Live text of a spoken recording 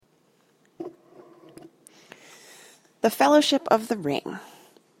The Fellowship of the Ring.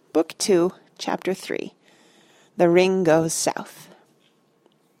 Book 2, Chapter 3. The Ring Goes South.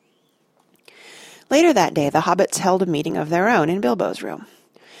 Later that day the hobbits held a meeting of their own in Bilbo's room.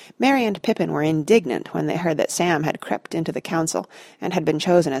 Merry and Pippin were indignant when they heard that Sam had crept into the council and had been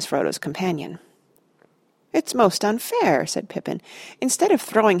chosen as Frodo's companion. "It's most unfair," said Pippin. "Instead of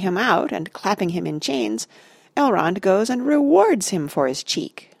throwing him out and clapping him in chains, Elrond goes and rewards him for his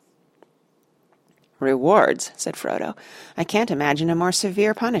cheek." "Rewards," said Frodo. "I can't imagine a more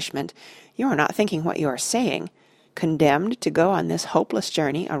severe punishment. You are not thinking what you are saying. Condemned to go on this hopeless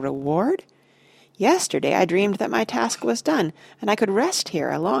journey a reward? Yesterday I dreamed that my task was done, and I could rest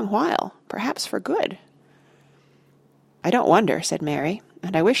here a long while, perhaps for good." "I don't wonder," said Merry,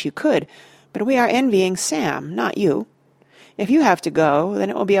 "and I wish you could, but we are envying Sam, not you. If you have to go,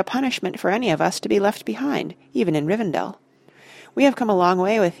 then it will be a punishment for any of us to be left behind, even in Rivendell. We have come a long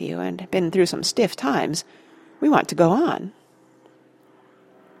way with you, and been through some stiff times. We want to go on."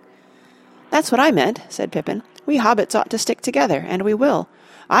 "That's what I meant," said Pippin. "We hobbits ought to stick together, and we will.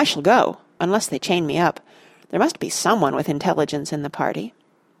 I shall go, unless they chain me up. There must be someone with intelligence in the party."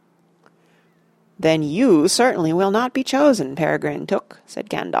 "Then you certainly will not be chosen, Peregrine Took," said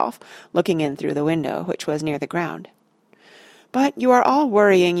Gandalf, looking in through the window, which was near the ground. "But you are all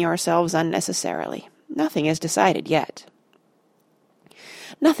worrying yourselves unnecessarily. Nothing is decided yet."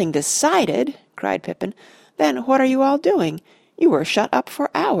 "Nothing decided?" cried Pippin. "Then what are you all doing? You were shut up for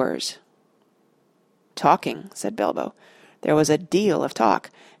hours." "Talking," said Bilbo. "There was a deal of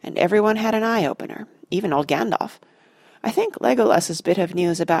talk, and everyone had an eye-opener, even old Gandalf. I think Legolas's bit of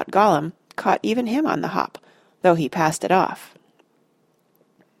news about Gollum caught even him on the hop, though he passed it off."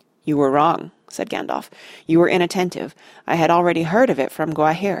 "You were wrong," said Gandalf. "You were inattentive. I had already heard of it from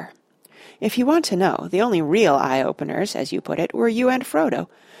Gwaihir. If you want to know, the only real eye-openers, as you put it, were you and Frodo,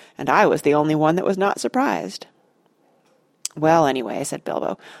 and I was the only one that was not surprised." "Well, anyway," said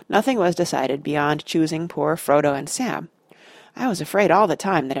Bilbo, "nothing was decided beyond choosing poor Frodo and Sam. I was afraid all the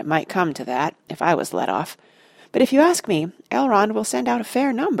time that it might come to that, if I was let off. But if you ask me, Elrond will send out a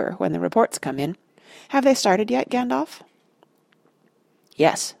fair number when the reports come in. Have they started yet, Gandalf?"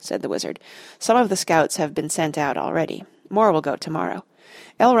 "Yes," said the wizard. "Some of the scouts have been sent out already. More will go tomorrow.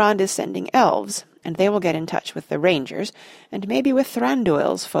 Elrond is sending elves, and they will get in touch with the rangers, and maybe with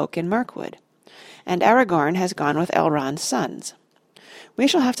Thranduil's folk in Mirkwood. And Aragorn has gone with Elrond's sons. We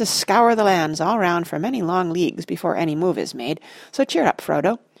shall have to scour the lands all round for many long leagues before any move is made, so cheer up,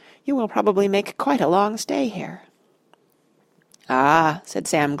 Frodo. You will probably make quite a long stay here." "Ah," said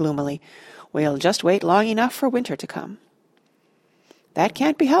Sam gloomily, "we'll just wait long enough for winter to come." "That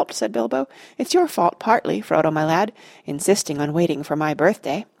can't be helped," said Bilbo. "It's your fault partly, Frodo, my lad, insisting on waiting for my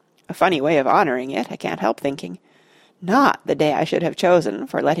birthday. A funny way of honouring it, I can't help thinking. Not the day I should have chosen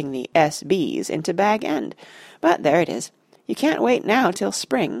for letting the S.B.'s into Bag End. But there it is. You can't wait now till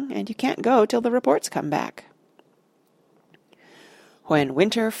spring, and you can't go till the reports come back." "When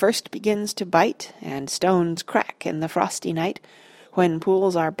winter first begins to bite, and stones crack in the frosty night, when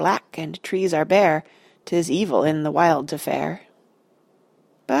pools are black and trees are bare, 'tis evil in the wild to fare.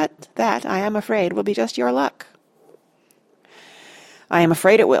 But that, I am afraid, will be just your luck." "I am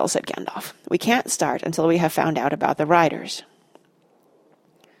afraid it will," said Gandalf. "We can't start until we have found out about the riders."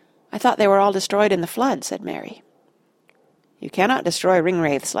 "I thought they were all destroyed in the flood," said Merry. "You cannot destroy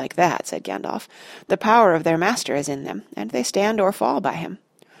ringwraiths like that," said Gandalf. "The power of their master is in them, and they stand or fall by him.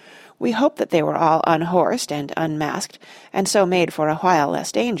 We hope that they were all unhorsed and unmasked, and so made for a while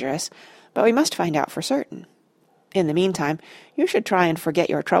less dangerous, but we must find out for certain. In the meantime, you should try and forget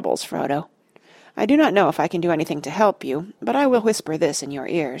your troubles, Frodo. I do not know if I can do anything to help you, but I will whisper this in your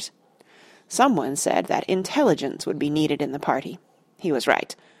ears. Someone said that intelligence would be needed in the party. He was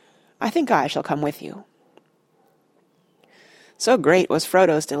right. I think I shall come with you." So great was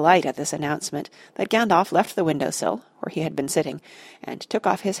Frodo's delight at this announcement that Gandalf left the window-sill, where he had been sitting, and took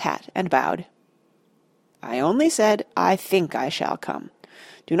off his hat and bowed. "I only said, I think I shall come.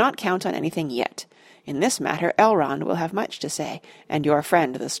 Do not count on anything yet. In this matter Elrond will have much to say, and your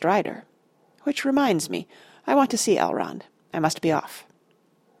friend the Strider. Which reminds me, I want to see Elrond. I must be off."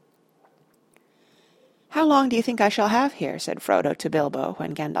 "How long do you think I shall have here?" said Frodo to Bilbo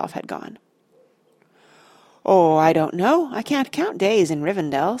when Gandalf had gone. "Oh, I don't know. I can't count days in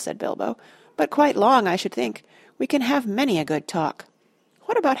Rivendell," said Bilbo. "But quite long, I should think. We can have many a good talk.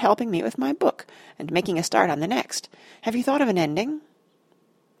 What about helping me with my book, and making a start on the next? Have you thought of an ending?"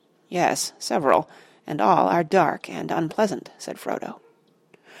 "Yes, several, and all are dark and unpleasant," said Frodo.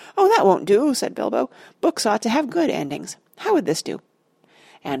 "Oh, that won't do," said Bilbo. "Books ought to have good endings. How would this do?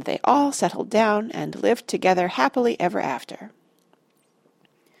 And they all settled down and lived together happily ever after."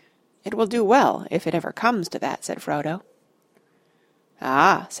 "It will do well, if it ever comes to that," said Frodo.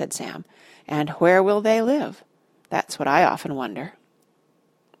 "Ah," said Sam, "and where will they live? That's what I often wonder."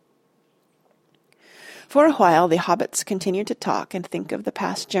 For a while the hobbits continued to talk and think of the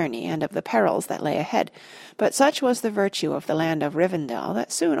past journey and of the perils that lay ahead, but such was the virtue of the land of Rivendell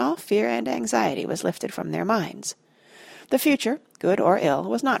that soon all fear and anxiety was lifted from their minds. The future, good or ill,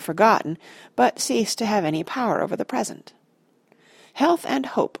 was not forgotten, but ceased to have any power over the present. Health and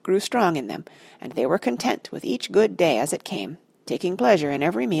hope grew strong in them, and they were content with each good day as it came, taking pleasure in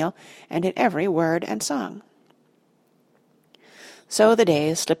every meal and in every word and song. So the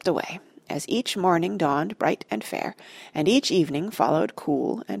days slipped away, as each morning dawned bright and fair, and each evening followed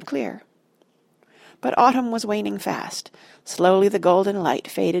cool and clear. But autumn was waning fast. Slowly the golden light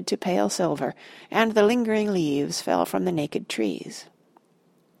faded to pale silver, and the lingering leaves fell from the naked trees.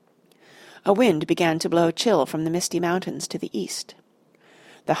 A wind began to blow chill from the misty mountains to the east.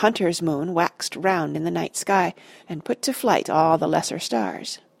 The hunter's moon waxed round in the night sky, and put to flight all the lesser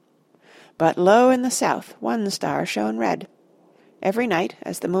stars. But low in the south one star shone red. Every night,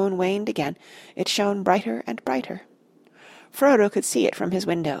 as the moon waned again, it shone brighter and brighter. Frodo could see it from his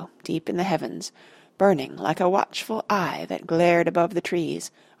window, deep in the heavens, burning like a watchful eye that glared above the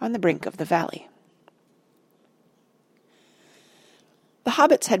trees on the brink of the valley. The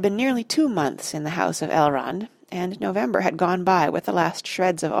hobbits had been nearly 2 months in the house of Elrond, and November had gone by with the last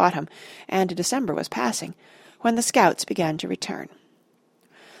shreds of autumn, and December was passing, when the scouts began to return.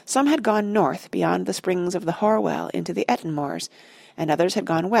 Some had gone north beyond the springs of the Horwell into the Etten Moors, and others had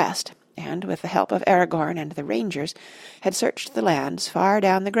gone west, and, with the help of Aragorn and the rangers, had searched the lands far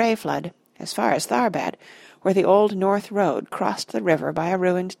down the Grey Flood, as far as Tharbad, where the old north road crossed the river by a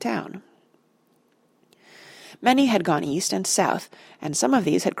ruined town. Many had gone east and south, and some of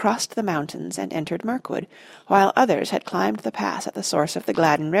these had crossed the mountains and entered Mirkwood, while others had climbed the pass at the source of the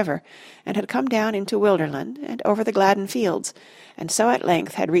Gladden River, and had come down into Wilderland and over the Gladden Fields, and so at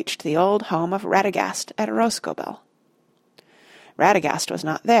length had reached the old home of Radagast at Roscommon. Radagast was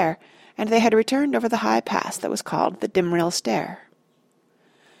not there, and they had returned over the high pass that was called the Dimrill Stair.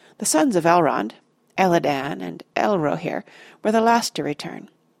 The sons of Elrond, Elladan and Elrohir, were the last to return.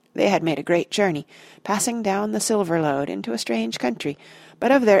 They had made a great journey, passing down the Silver Lode into a strange country, but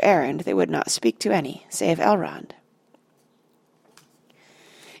of their errand they would not speak to any, save Elrond.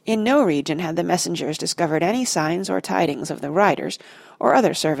 In no region had the messengers discovered any signs or tidings of the riders, or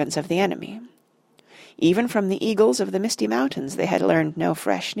other servants of the enemy. Even from the eagles of the misty mountains they had learned no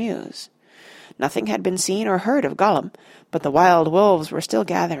fresh news. Nothing had been seen or heard of Gollum, but the wild wolves were still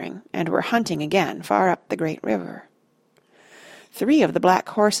gathering, and were hunting again far up the great river. 3 of the black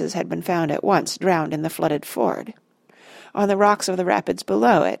horses had been found at once drowned in the flooded ford. On the rocks of the rapids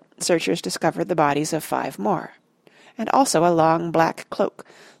below it, searchers discovered the bodies of 5 more, and also a long black cloak,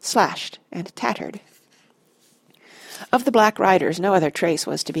 slashed and tattered. Of the black riders no other trace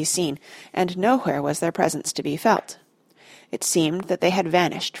was to be seen, and nowhere was their presence to be felt. It seemed that they had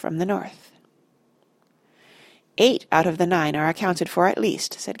vanished from the north. 8 out of the 9 are accounted for at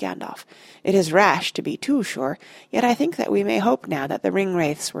least, said Gandalf. It is rash to be too sure, yet I think that we may hope now that the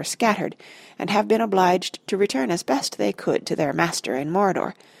ring-wraiths were scattered, and have been obliged to return as best they could to their master in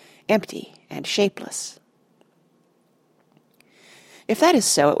Mordor, empty and shapeless. If that is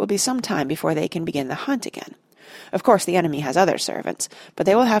so, it will be some time before they can begin the hunt again. Of course the enemy has other servants, but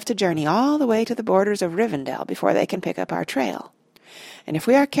they will have to journey all the way to the borders of Rivendell before they can pick up our trail. And if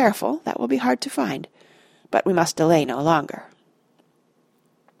we are careful, that will be hard to find. But we must delay no longer.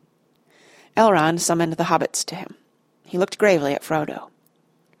 Elrond summoned the hobbits to him. He looked gravely at Frodo.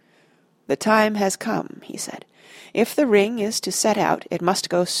 "The time has come," he said. "If the ring is to set out, it must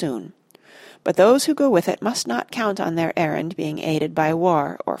go soon. But those who go with it must not count on their errand being aided by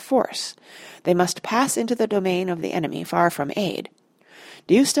war or force. They must pass into the domain of the enemy far from aid.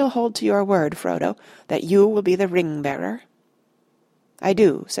 Do you still hold to your word, Frodo, that you will be the ring-bearer?" "I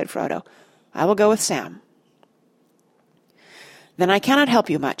do," said Frodo. "I will go with Sam." "Then I cannot help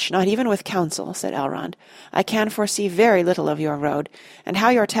you much, not even with counsel," said Elrond. "I can foresee very little of your road, and how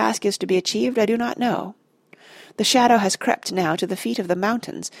your task is to be achieved I do not know. The shadow has crept now to the feet of the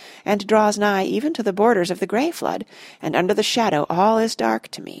mountains, and draws nigh even to the borders of the Grey Flood, and under the shadow all is dark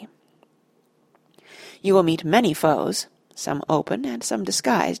to me. You will meet many foes, some open and some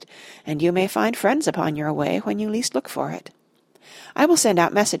disguised, and you may find friends upon your way when you least look for it. I will send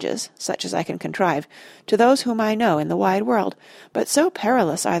out messages, such as I can contrive, to those whom I know in the wide world, but so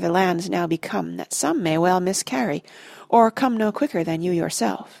perilous are the lands now become that some may well miscarry, or come no quicker than you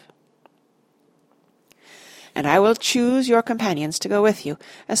yourself. And I will choose your companions to go with you,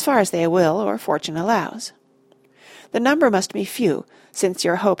 as far as they will or fortune allows. The number must be few, since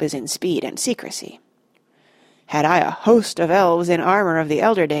your hope is in speed and secrecy. Had I a host of elves in armour of the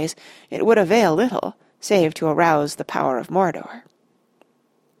elder days, it would avail little, save to arouse the power of Mordor.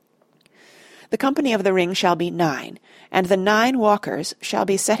 The company of the ring shall be 9, and the 9 walkers shall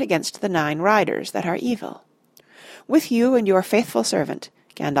be set against the 9 riders that are evil. With you and your faithful servant,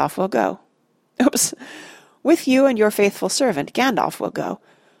 Gandalf will go. With you and your faithful servant, Gandalf will go,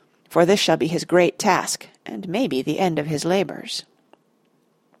 for this shall be his great task, and maybe the end of his labours.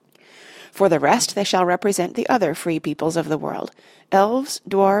 For the rest they shall represent the other free peoples of the world, elves,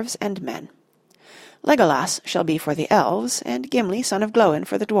 dwarves, and men. Legolas shall be for the elves, and Gimli, son of Glóin,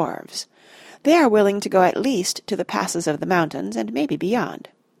 for the dwarves. They are willing to go at least to the passes of the mountains, and maybe beyond.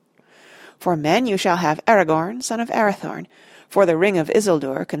 For men you shall have Aragorn, son of Arathorn, for the ring of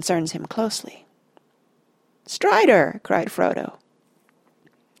Isildur concerns him closely. "Strider!" cried Frodo.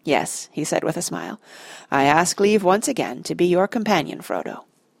 "Yes," he said with a smile. "I ask leave once again to be your companion, Frodo."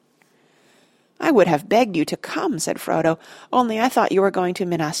 "I would have begged you to come," said Frodo, "only I thought you were going to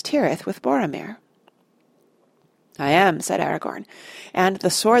Minas Tirith with Boromir." "I am," said Aragorn, "and the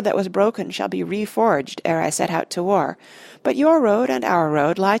sword that was broken shall be reforged ere I set out to war, but your road and our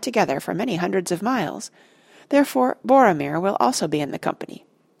road lie together for many hundreds of miles. Therefore Boromir will also be in the company.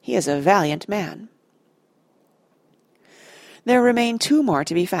 He is a valiant man." "There remain 2 more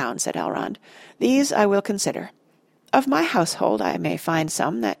to be found," said Elrond. "These I will consider. Of my household I may find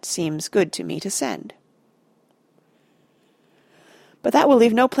some that seems good to me to send." "But that will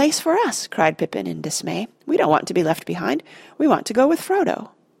leave no place for us," cried Pippin in dismay. "We don't want to be left behind. We want to go with Frodo."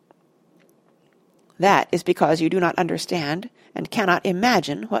 "That is because you do not understand and cannot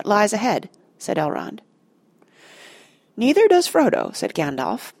imagine what lies ahead," said Elrond. "Neither does Frodo," said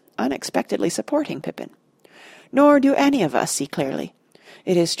Gandalf, unexpectedly supporting Pippin. "Nor do any of us see clearly.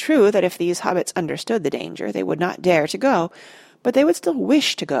 It is true that if these hobbits understood the danger, they would not dare to go, but they would still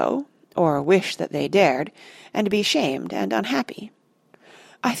wish to go, or wish that they dared, and be shamed and unhappy.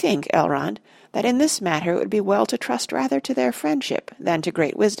 I think, Elrond, that in this matter it would be well to trust rather to their friendship than to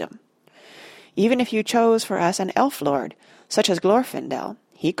great wisdom. Even if you chose for us an elf lord, such as Glorfindel,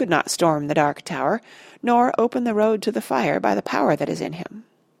 he could not storm the Dark Tower, nor open the road to the fire by the power that is in him."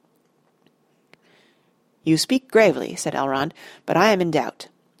 "You speak gravely," said Elrond, "but I am in doubt.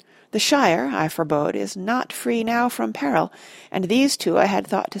 The Shire, I forebode, is not free now from peril, and these 2 I had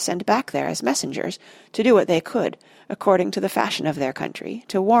thought to send back there as messengers, to do what they could, according to the fashion of their country,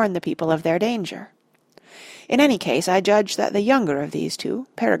 to warn the people of their danger. In any case, I judge that the younger of these 2,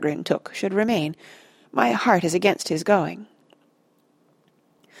 Peregrine Took, should remain. My heart is against his going."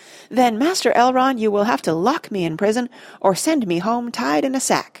 "Then, Master Elrond, you will have to lock me in prison, or send me home tied in a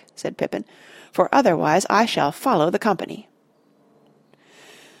sack," said Pippin, "for otherwise I shall follow the company."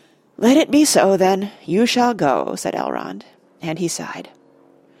 "Let it be so, then. You shall go," said Elrond, and he sighed.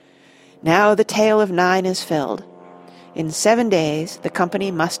 "Now the tale of 9 is filled. In 7 days the company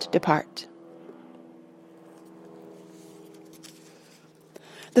must depart."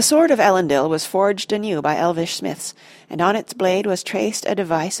 The sword of Elendil was forged anew by elvish smiths, and on its blade was traced a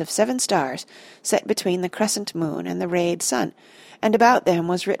device of 7 stars set between the crescent moon and the rayed sun, and about them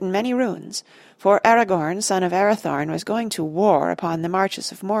was written many runes, for Aragorn, son of Arathorn, was going to war upon the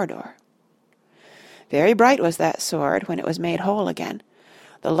marches of Mordor. Very bright was that sword when it was made whole again.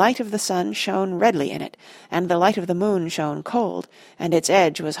 The light of the sun shone redly in it, and the light of the moon shone cold, and its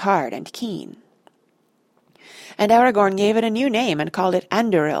edge was hard and keen. And Aragorn gave it a new name and called it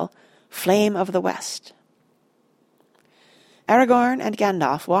Anduril, Flame of the West. Aragorn and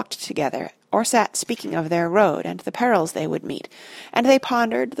Gandalf walked together, or sat speaking of their road and the perils they would meet, and they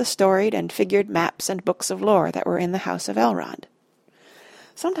pondered the storied and figured maps and books of lore that were in the house of Elrond.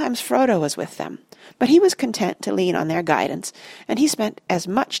 Sometimes Frodo was with them, but he was content to lean on their guidance, and he spent as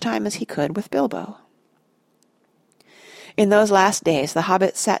much time as he could with Bilbo. In those last days the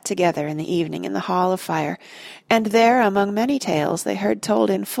hobbits sat together in the evening in the Hall of Fire, and there among many tales they heard told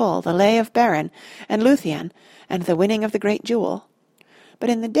in full the lay of Beren and Luthien and the winning of the great jewel. But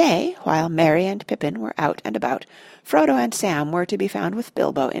in the day, while Merry and Pippin were out and about, Frodo and Sam were to be found with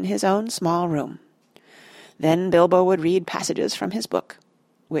Bilbo in his own small room. Then Bilbo would read passages from his book,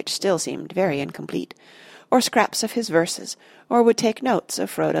 which still seemed very incomplete, or scraps of his verses, or would take notes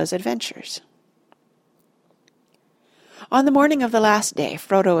of Frodo's adventures. On the morning of the last day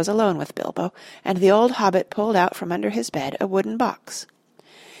Frodo was alone with Bilbo, and the old hobbit pulled out from under his bed a wooden box.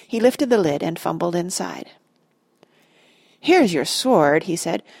 He lifted the lid and fumbled inside. "Here's your sword," he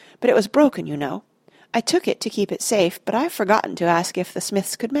said, "but it was broken, you know. I took it to keep it safe, but I've forgotten to ask if the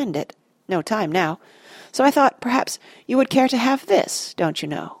smiths could mend it. No time now. So I thought perhaps you would care to have this, don't you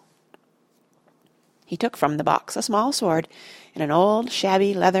know." He took from the box a small sword, in an old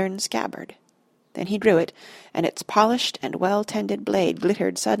shabby leathern scabbard. Then he drew it, and its polished and well-tended blade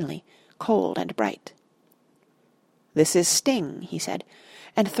glittered suddenly, cold and bright. "This is Sting," he said,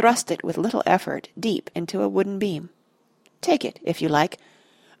 and thrust it with little effort deep into a wooden beam. "Take it, if you like.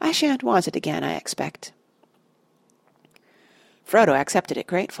 I shan't want it again, I expect." Frodo accepted it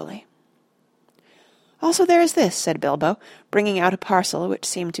gratefully. "Also there is this," said Bilbo, bringing out a parcel which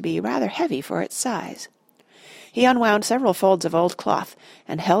seemed to be rather heavy for its size. He unwound several folds of old cloth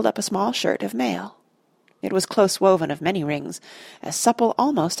and held up a small shirt of mail. It was close woven of many rings, as supple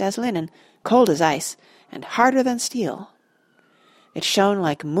almost as linen, cold as ice, and harder than steel. It shone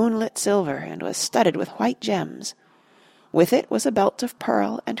like moonlit silver and was studded with white gems. With it was a belt of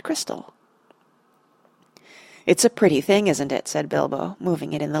pearl and crystal. "It's a pretty thing, isn't it?" said Bilbo,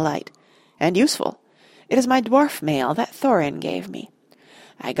 moving it in the light. "And useful. It is my dwarf mail that Thorin gave me.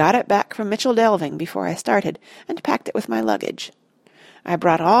 I got it back from Mitchell Delving before I started, and packed it with my luggage. I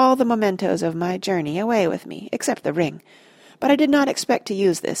brought all the mementos of my journey away with me, except the ring, but I did not expect to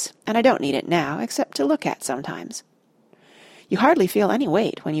use this, and I don't need it now, except to look at sometimes. You hardly feel any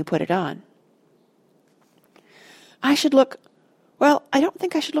weight when you put it on." "I should look... Well, I don't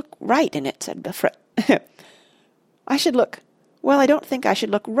think I should look right in it," said I don't think I should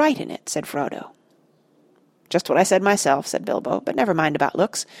look right in it," said Frodo. "Just what I said myself," said Bilbo, "but never mind about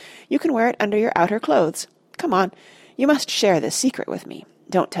looks. You can wear it under your outer clothes. Come on, you must share this secret with me.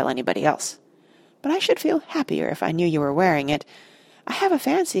 Don't tell anybody else. But I should feel happier if I knew you were wearing it. I have a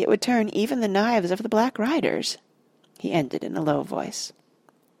fancy it would turn even the knives of the Black Riders," he ended in a low voice.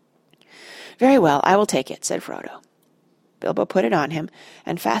 "Very well, I will take it," said Frodo. Bilbo put it on him,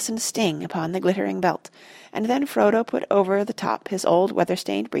 and fastened Sting upon the glittering belt, and then Frodo put over the top his old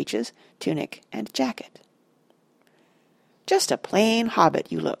weather-stained breeches, tunic, and jacket. "Just a plain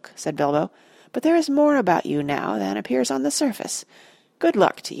hobbit you look," said Bilbo, "but there is more about you now than appears on the surface. Good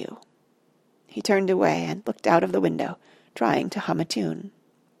luck to you." He turned away and looked out of the window, trying to hum a tune.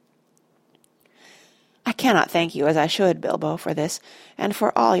 "I cannot thank you as I should, Bilbo, for this, and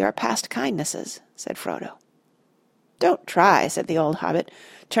for all your past kindnesses," said Frodo. "Don't try," said the old hobbit,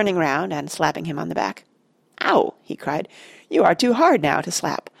 turning round and slapping him on the back. "Ow!" he cried. "You are too hard now to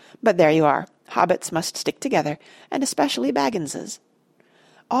slap, but there you are. Hobbits must stick together, and especially Bagginses.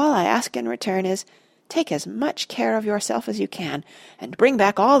 All I ask in return is, take as much care of yourself as you can, and bring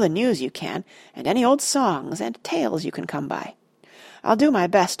back all the news you can, and any old songs and tales you can come by. I'll do my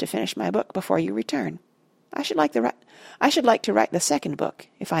best to finish my book before you return. I should like to write the second book,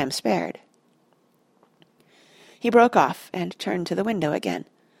 if I am spared." He broke off and turned to the window again,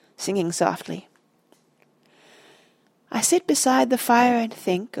 singing softly. "I sit beside the fire and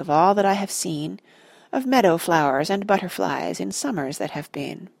think of all that I have seen, of meadow flowers and butterflies in summers that have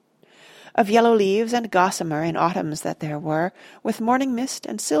been, of yellow leaves and gossamer in autumns that there were, with morning mist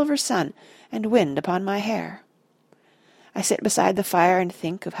and silver sun and wind upon my hair. I sit beside the fire and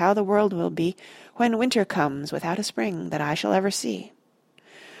think of how the world will be when winter comes without a spring that I shall ever see.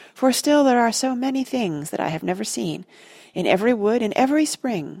 For still there are so many things that I have never seen. In every wood, in every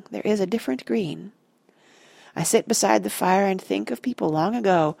spring, there is a different green. I sit beside the fire and think of people long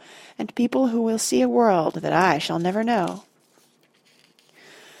ago, and people who will see a world that I shall never know.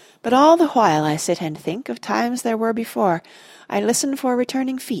 But all the while I sit and think of times there were before, I listen for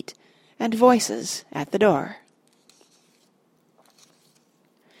returning feet and voices at the door."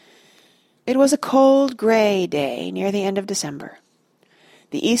 It was a cold, grey day near the end of December.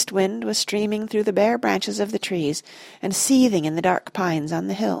 The east wind was streaming through the bare branches of the trees and seething in the dark pines on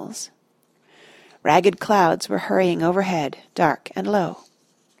the hills. Ragged clouds were hurrying overhead, dark and low.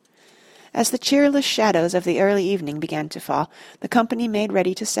 As the cheerless shadows of the early evening began to fall, the company made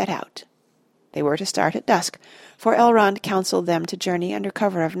ready to set out. They were to start at dusk, for Elrond counselled them to journey under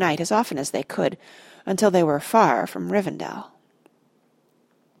cover of night as often as they could, until they were far from Rivendell.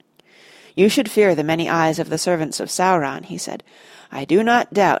 "You should fear the many eyes of the servants of Sauron," he said. "I do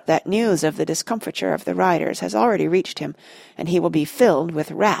not doubt that news of the discomfiture of the riders has already reached him, and he will be filled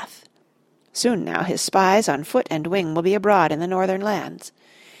with wrath. Soon now his spies on foot and wing will be abroad in the northern lands.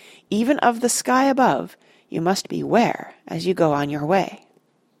 Even of the sky above you must beware as you go on your way."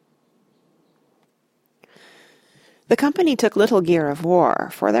 The company took little gear of war,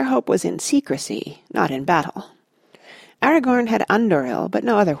 for their hope was in secrecy, not in battle. Aragorn had Anduril, but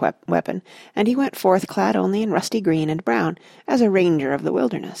no other weapon, and he went forth clad only in rusty green and brown, as a ranger of the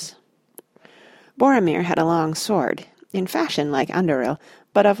wilderness. Boromir had a long sword, in fashion like Anduril,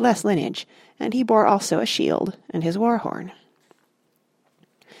 but of less lineage, and he bore also a shield and his war-horn.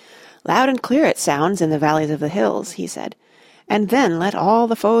 "Loud and clear it sounds in the valleys of the hills," he said, "and then let all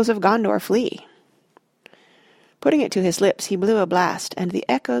the foes of Gondor flee." Putting it to his lips, he blew a blast, and the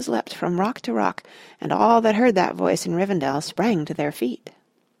echoes leapt from rock to rock, and all that heard that voice in Rivendell sprang to their feet.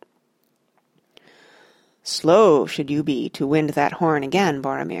 "Slow should you be to wind that horn again,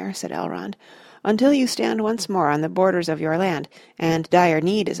 Boromir," said Elrond, "until you stand once more on the borders of your land, and dire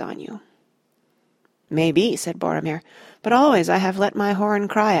need is on you." "May be," said Boromir, "but always I have let my horn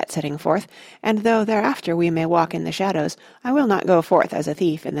cry at setting forth, and though thereafter we may walk in the shadows, I will not go forth as a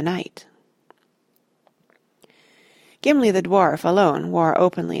thief in the night." Gimli the dwarf alone wore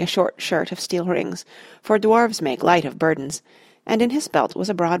openly a short shirt of steel rings, for dwarves make light of burdens, and in his belt was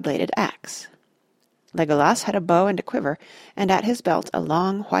a broad-bladed axe. Legolas had a bow and a quiver, and at his belt a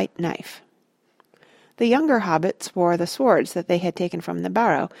long white knife. The younger hobbits wore the swords that they had taken from the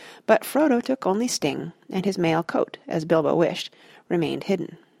barrow, but Frodo took only Sting, and his mail coat, as Bilbo wished, remained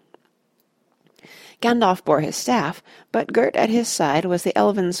hidden. Gandalf bore his staff, but girt at his side was the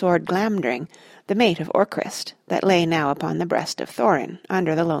elven sword Glamdring, the mate of Orcrist, that lay now upon the breast of Thorin,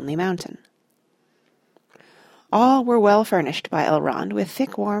 under the lonely mountain. All were well furnished by Elrond with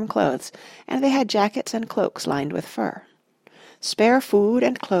thick warm clothes, and they had jackets and cloaks lined with fur. Spare food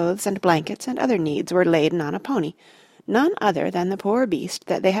and clothes and blankets and other needs were laden on a pony, none other than the poor beast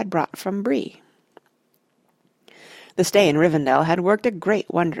that they had brought from Bree. The stay in Rivendell had worked a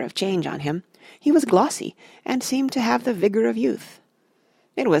great wonder of change on him. He was glossy, and seemed to have the vigour of youth.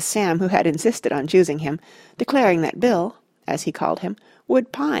 It was Sam who had insisted on choosing him, declaring that Bill, as he called him,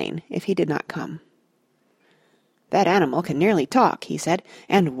 would pine if he did not come. "That animal can nearly talk," he said,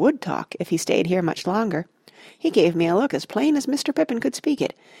 "and would talk if he stayed here much longer. He gave me a look as plain as Mr. Pippin could speak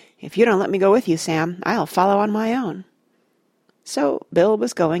it. If you don't let me go with you, Sam, I'll follow on my own." So Bill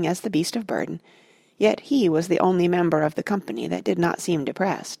was going as the beast of burden, yet he was the only member of the company that did not seem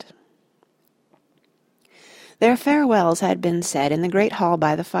depressed. Their farewells had been said in the great hall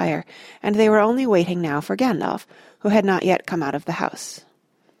by the fire, and they were only waiting now for Gandalf, who had not yet come out of the house.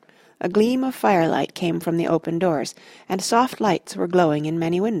 A gleam of firelight came from the open doors, and soft lights were glowing in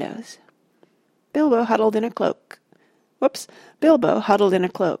many windows. Bilbo huddled in a cloak,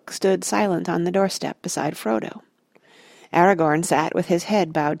 stood silent on the doorstep beside Frodo. Aragorn sat with his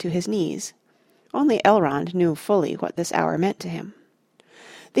head bowed to his knees. Only Elrond knew fully what this hour meant to him.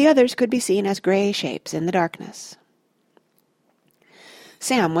 The others could be seen as grey shapes in the darkness.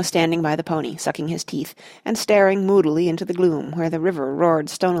 Sam was standing by the pony, sucking his teeth, and staring moodily into the gloom where the river roared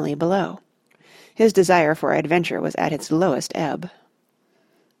stonily below. His desire for adventure was at its lowest ebb.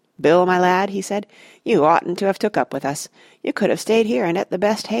 "Bill, my lad," he said, "you oughtn't to have took up with us. You could have stayed here and ate the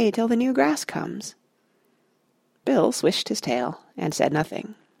best hay till the new grass comes." Bill swished his tail and said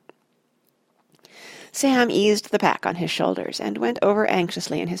nothing. Sam eased the pack on his shoulders, and went over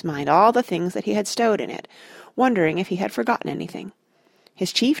anxiously in his mind all the things that he had stowed in it, wondering if he had forgotten anything.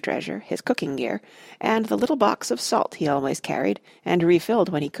 His chief treasure, his cooking gear, and the little box of salt he always carried, and refilled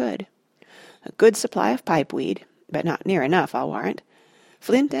when he could. A good supply of pipeweed, but not near enough, I'll warrant.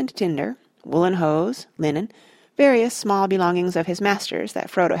 Flint and tinder, woolen hose, linen, various small belongings of his master's that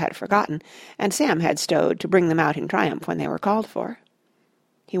Frodo had forgotten, and Sam had stowed to bring them out in triumph when they were called for.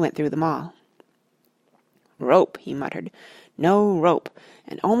 He went through them all. "Rope," he muttered. "No rope.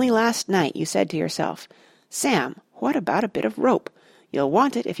 And only last night you said to yourself, 'Sam, what about a bit of rope? You'll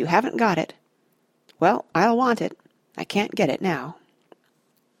want it if you haven't got it.' Well, I'll want it. I can't get it now."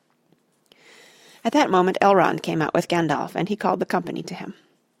 At that moment Elrond came out with Gandalf, and he called the company to him.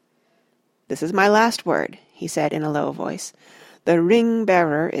 "This is my last word," he said in a low voice. "The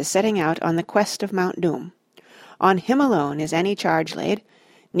ring-bearer is setting out on the quest of Mount Doom. On him alone is any charge laid,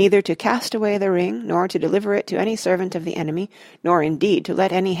 neither to cast away the ring, nor to deliver it to any servant of the enemy, nor indeed to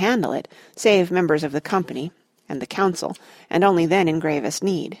let any handle it, save members of the company and the council, and only then in gravest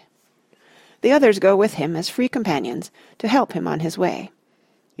need. The others go with him as free companions, to help him on his way.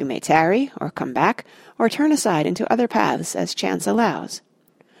 You may tarry, or come back, or turn aside into other paths as chance allows.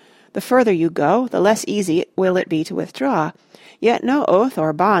 The further you go, the less easy will it be to withdraw, yet no oath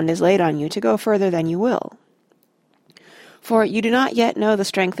or bond is laid on you to go further than you will. For you do not yet know the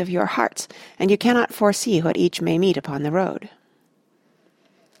strength of your hearts, and you cannot foresee what each may meet upon the road."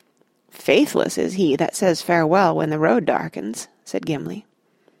 "Faithless is he that says farewell when the road darkens," said Gimli.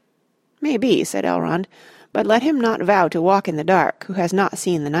 "May be," said Elrond, "but let him not vow to walk in the dark who has not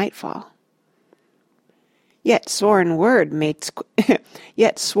seen the nightfall." Yet sworn word may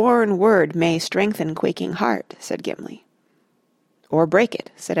strengthen quaking heart," said Gimli. "Or break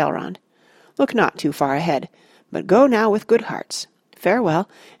it," said Elrond. "Look not too far ahead, but go now with good hearts. Farewell,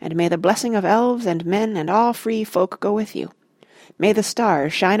 and may the blessing of elves and men and all free folk go with you. May the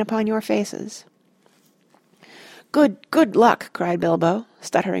stars shine upon your faces." "Good luck!" cried Bilbo,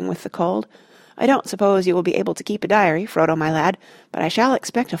 stuttering with the cold. I don't suppose you will be able to keep a diary, Frodo, my lad, but I shall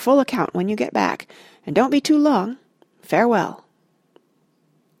expect a full account when you get back, and don't be too long. Farewell."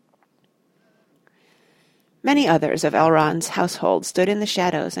 Many others of Elrond's household stood in the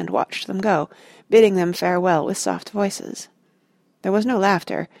shadows and watched them go, bidding them farewell with soft voices. There was no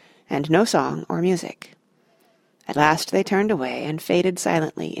laughter, and no song or music. At last they turned away and faded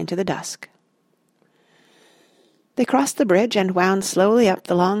silently into the dusk. They crossed the bridge and wound slowly up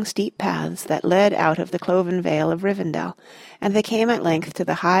the long steep paths that led out of the cloven vale of Rivendell, and they came at length to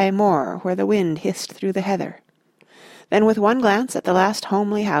the high moor where the wind hissed through the heather. Then with one glance at the last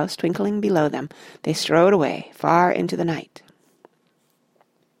homely house twinkling below them, they strode away far into the night.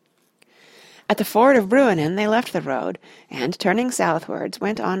 At the ford of Bruinen they left the road, and, turning southwards,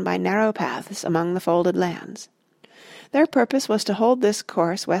 went on by narrow paths among the folded lands. Their purpose was to hold this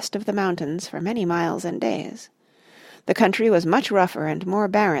course west of the mountains for many miles and days. The country was much rougher and more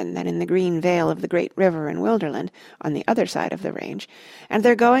barren than in the green vale of the great river in Wilderland on the other side of the range, and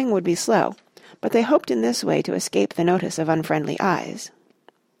their going would be slow, but they hoped in this way to escape the notice of unfriendly eyes.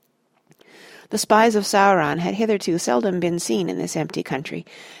 The spies of Sauron had hitherto seldom been seen in this empty country,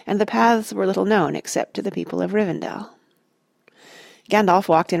 and the paths were little known except to the people of Rivendell. Gandalf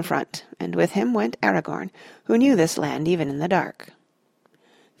walked in front, and with him went Aragorn, who knew this land even in the dark.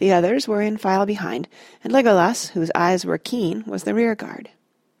 The others were in file behind, and Legolas, whose eyes were keen, was the rear-guard.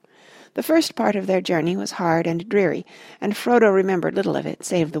 The first part of their journey was hard and dreary, and Frodo remembered little of it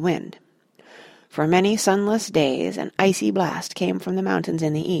save the wind. For many sunless days an icy blast came from the mountains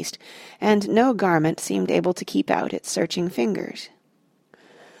in the east, and no garment seemed able to keep out its searching fingers.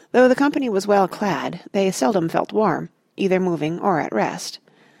 Though the company was well clad, they seldom felt warm, either moving or at rest.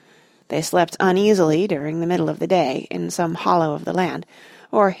 They slept uneasily during the middle of the day in some hollow of the land,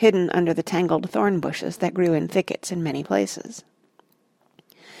 or hidden under the tangled thorn bushes that grew in thickets in many places.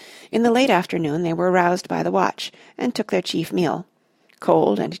 In the late afternoon they were roused by the watch, and took their chief meal,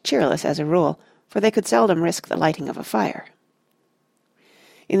 cold and cheerless as a rule, for they could seldom risk the lighting of a fire.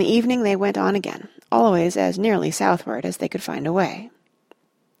 In the evening they went on again, always as nearly southward as they could find a way.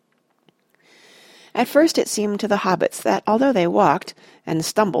 At first it seemed to the hobbits that although they walked, and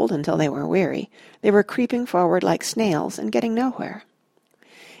stumbled until they were weary, they were creeping forward like snails and getting nowhere.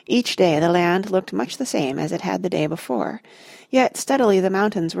 Each day the land looked much the same as it had the day before, yet steadily the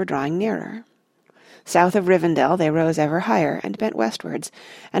mountains were drawing nearer. South of Rivendell they rose ever higher and bent westwards,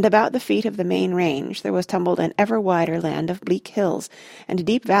 and about the feet of the main range there was tumbled an ever wider land of bleak hills and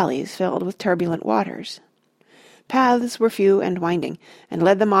deep valleys filled with turbulent waters. Paths were few and winding, and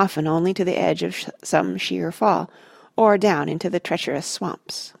led them often only to the edge of some sheer fall, or down into the treacherous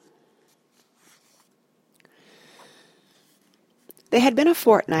swamps. They had been a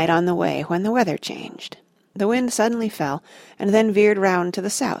fortnight on the way when the weather changed. The wind suddenly fell, and then veered round to the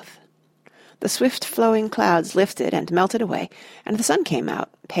south. The swift-flowing clouds lifted and melted away, and the sun came out,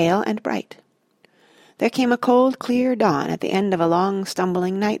 pale and bright. There came a cold, clear dawn at the end of a long,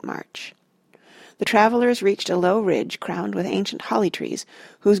 stumbling night march. The travellers reached a low ridge crowned with ancient holly trees,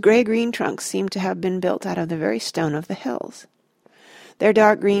 whose grey-green trunks seemed to have been built out of the very stone of the hills. Their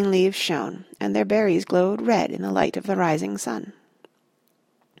dark green leaves shone, and their berries glowed red in the light of the rising sun.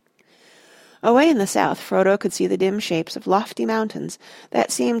 Away in the south Frodo could see the dim shapes of lofty mountains that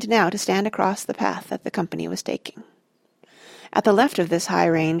seemed now to stand across the path that the company was taking. At the left of this high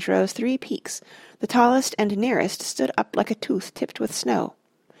range rose 3 peaks. The tallest and nearest stood up like a tooth tipped with snow.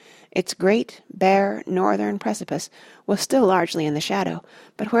 Its great, bare, northern precipice was still largely in the shadow,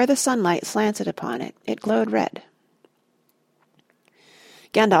 but where the sunlight slanted upon it, it glowed red.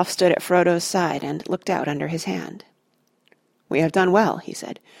 Gandalf stood at Frodo's side and looked out under his hand. "We have done well," he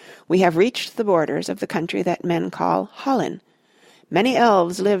said. "We have reached the borders of the country that men call Hollin. Many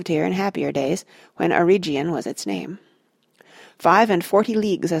elves lived here in happier days, when Eregion was its name. 45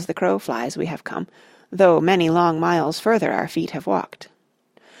 leagues as the crow flies we have come, though many long miles further our feet have walked.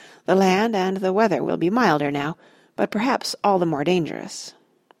 The land and the weather will be milder now, but perhaps all the more dangerous."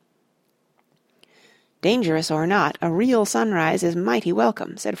 "Dangerous or not, a real sunrise is mighty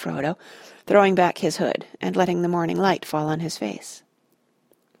welcome," said Frodo, throwing back his hood and letting the morning light fall on his face.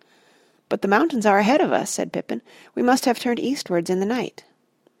 "But the mountains are ahead of us," said Pippin. "We must have turned eastwards in the night."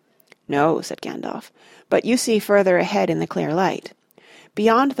 "No," said Gandalf, "but you see further ahead in the clear light.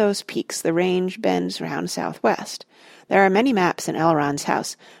 Beyond those peaks the range bends round southwest. There are many maps in Elrond's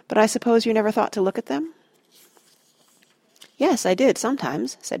house, but I suppose you never thought to look at them?" "Yes, I did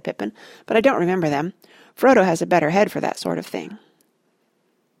sometimes," said Pippin, "but I don't remember them. Frodo has a better head for that sort of thing."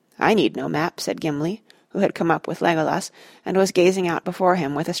 "I need no map," said Gimli, who had come up with Legolas, and was gazing out before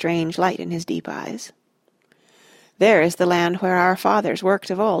him with a strange light in his deep eyes. There is the land where our fathers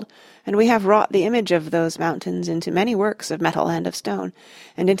worked of old, and we have wrought the image of those mountains into many works of metal and of stone,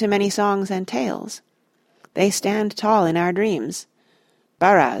 and into many songs and tales. They stand tall in our dreams.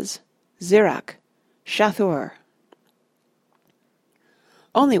 Baraz, Zirach, Shathur.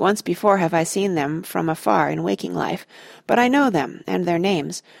 Only once before have I seen them from afar in waking life, but I know them and their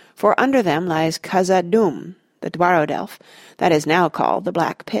names, for under them lies Khazad-dûm, the Dwarodelf, that is now called the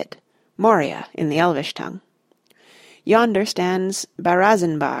Black Pit, Moria in the Elvish tongue. Yonder stands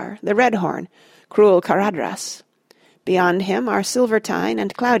Barazanbar, the Red Horn, cruel Caradhras. Beyond him are Silvertine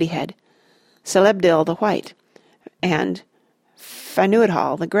and Cloudyhead, Celebdil the White, and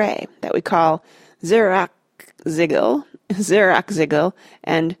Fanuadhal the Grey, that we call Zirach-Zigil,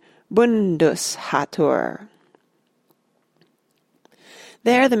 and Bundus-Hatur.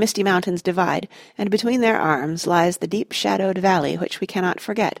 There the misty mountains divide, and between their arms lies the deep-shadowed valley which we cannot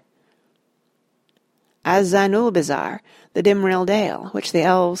forget. Azanulbizar, the Dimril Dale, which the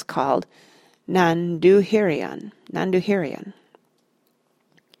elves called Nanduhirion.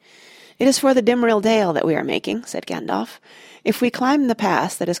 It is for the Dimril Dale that we are making, said Gandalf. If we climb the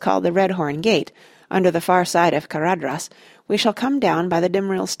pass that is called the Redhorn Gate, under the far side of Caradhras, we shall come down by the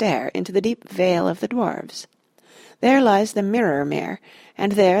Dimril Stair into the deep vale of the dwarves. There lies the Mirror Mere,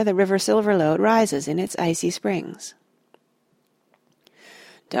 and there the river Silverlode rises in its icy springs.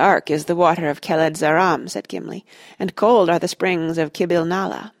 Dark is the water of Keled Zaram, said Gimli, and cold are the springs of Kibil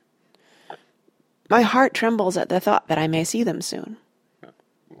Nala. My heart trembles at the thought that I may see them soon.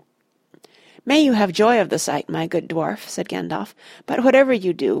 May you have joy of the sight, my good dwarf, said Gandalf, but whatever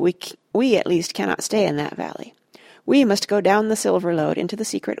you do, we at least cannot stay in that valley. We must go down the Silverlode into the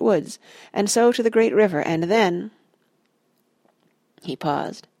secret woods, and so to the great river, and then... He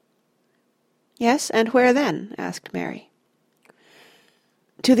paused. Yes, and where then? Asked Merry.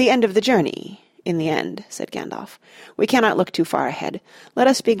 To the end of the journey, in the end, said Gandalf. We cannot look too far ahead. Let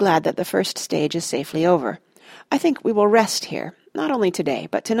us be glad that the first stage is safely over. I think we will rest here, not only today,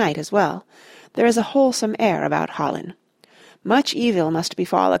 but tonight as well. There is a wholesome air about Hollin. Much evil must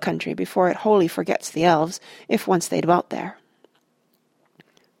befall a country before it wholly forgets the elves, if once they dwelt there.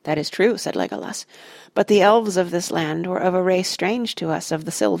 That is true, said Legolas, but the elves of this land were of a race strange to us of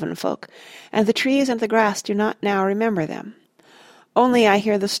the sylvan folk, and the trees and the grass do not now remember them. Only I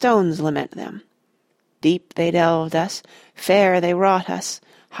hear the stones lament them. Deep they delved us, fair they wrought us,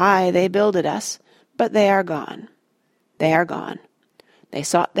 high they builded us, but they are gone. They are gone. They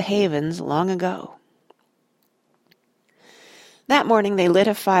sought the havens long ago. That morning they lit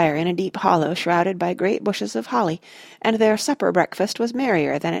a fire in a deep hollow shrouded by great bushes of holly, and their supper breakfast was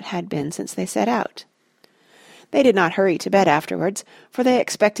merrier than it had been since they set out. They did not hurry to bed afterwards, for they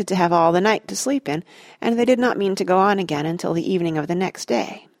expected to have all the night to sleep in, and they did not mean to go on again until the evening of the next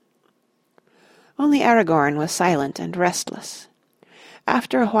day. Only Aragorn was silent and restless.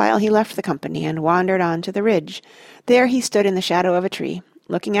 After a while he left the company and wandered on to the ridge. There he stood in the shadow of a tree,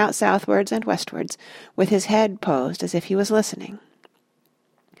 looking out southwards and westwards, with his head posed as if he was listening.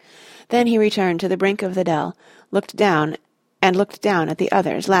 Then he returned to the brink of the dell, looked down at the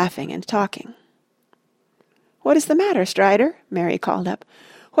others, laughing and talking. "What is the matter, Strider?" Merry called up.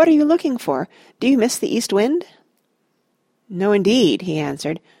 "What are you looking for? Do you miss the east wind?" "No, indeed," he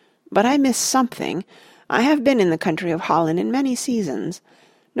answered, "but I miss something. I have been in the country of Hollin in many seasons.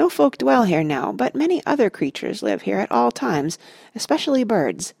 No folk dwell here now, but many other creatures live here at all times, especially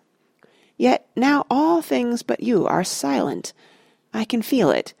birds. Yet now all things but you are silent. I can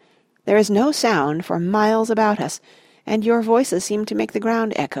feel it. There is no sound for miles about us, and your voices seem to make the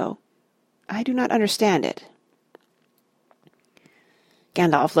ground echo. I do not understand it."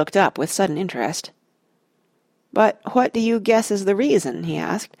 Gandalf looked up with sudden interest. "But what do you guess is the reason?" he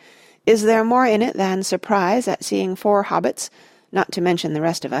asked. "Is there more in it than surprise at seeing 4 hobbits, not to mention the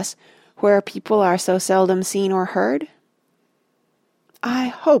rest of us, where people are so seldom seen or heard?" "I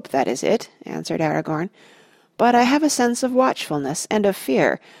hope that is it," answered Aragorn, "but I have a sense of watchfulness and of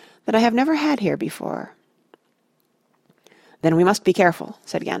fear that I have never had here before." "Then we must be careful,"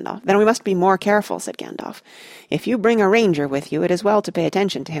 said Gandalf. "Then we must be more careful," said Gandalf. "If you bring a ranger with you, it is well to pay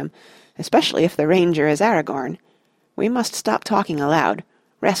attention to him, especially if the ranger is Aragorn. We must stop talking aloud,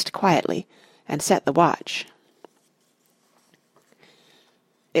 rest quietly, and set the watch."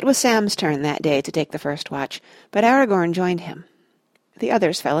 It was Sam's turn that day to take the first watch, but Aragorn joined him. The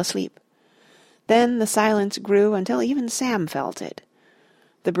others fell asleep. Then the silence grew until even Sam felt it.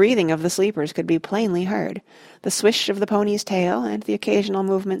 The breathing of the sleepers could be plainly heard. The swish of the pony's tail and the occasional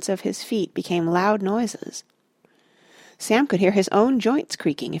movements of his feet became loud noises. Sam could hear his own joints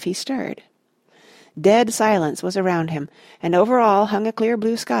creaking if he stirred. Dead silence was around him, and over all hung a clear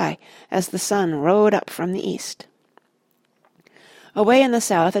blue sky, as the sun rode up from the east. Away in the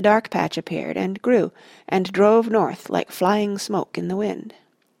south a dark patch appeared, and grew, and drove north like flying smoke in the wind.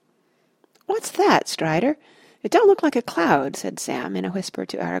 "What's that, Strider? It don't look like a cloud," said Sam in a whisper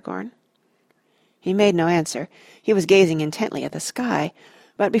to Aragorn. He made no answer. He was gazing intently at the sky,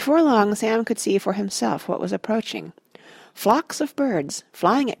 but before long Sam could see for himself what was approaching. Flocks of birds,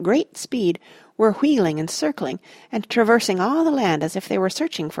 flying at great speed, were wheeling and circling, and traversing all the land as if they were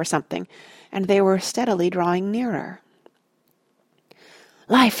searching for something, and they were steadily drawing nearer.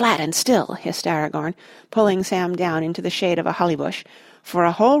 "Lie flat and still," hissed Aragorn, pulling Sam down into the shade of a holly bush, for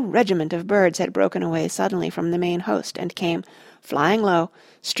a whole regiment of birds had broken away suddenly from the main host and came, flying low,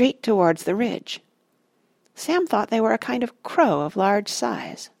 straight towards the ridge. Sam thought they were a kind of crow of large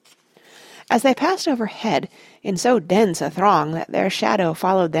size. As they passed overhead, in so dense a throng that their shadow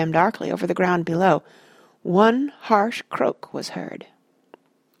followed them darkly over the ground below, one harsh croak was heard.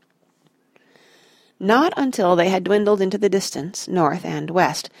 Not until they had dwindled into the distance, north and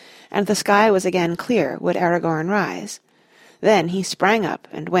west, and the sky was again clear, would Aragorn rise. Then he sprang up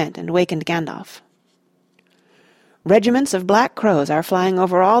and went and wakened Gandalf. "Regiments of black crows are flying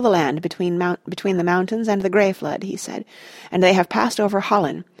over all the land between the mountains and the Grey Flood," he said, "and they have passed over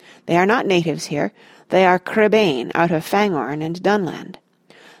Hollin. They are not natives here. They are Crebain out of Fangorn and Dunland.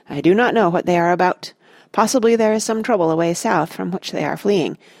 I do not know what they are about. Possibly there is some trouble away south from which they are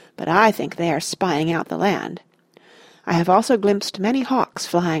fleeing, but I think they are spying out the land. I have also glimpsed many hawks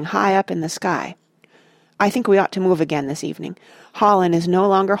flying high up in the sky. I think we ought to move again this evening. Hollin is no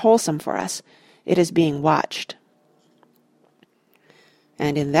longer wholesome for us. It is being watched."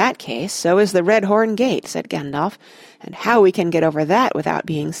 "And in that case, so is the Red Horn Gate," said Gandalf, "and how we can get over that without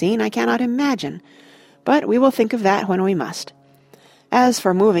being seen I cannot imagine. But we will think of that when we must. As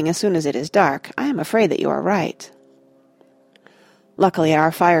for moving as soon as it is dark, I am afraid that you are right." "Luckily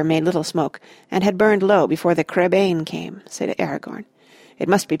our fire made little smoke, and had burned low before the Crebain came," said Aragorn. "It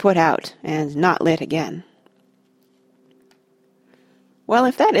must be put out, and not lit again." "Well,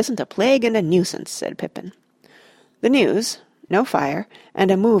 if that isn't a plague and a nuisance," said Pippin. The news, no fire,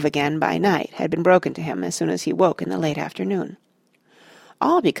 and a move again by night had been broken to him as soon as he woke in the late afternoon.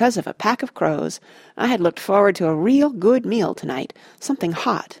 "All because of a pack of crows. I had looked forward to a real good meal tonight, something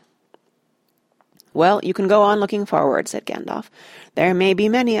hot." "Well, you can go on looking forward," said Gandalf. "There may be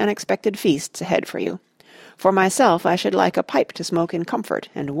many unexpected feasts ahead for you. For myself, I should like a pipe to smoke in comfort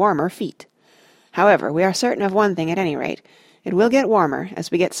and warmer feet. However, we are certain of one thing at any rate. It will get warmer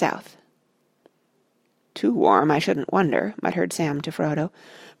as we get south." "Too warm, I shouldn't wonder," muttered Sam to Frodo.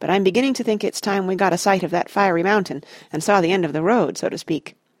 "But I'm beginning to think it's time we got a sight of that fiery mountain and saw the end of the road, so to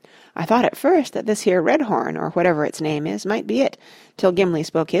speak. I thought at first that this here Redhorn, or whatever its name is, might be it, till Gimli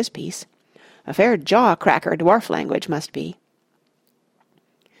spoke his piece. A fair jaw-cracker dwarf language must be."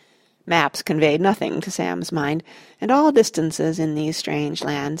 Maps conveyed nothing to Sam's mind, and all distances in these strange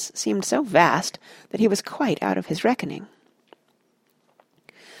lands seemed so vast that he was quite out of his reckoning.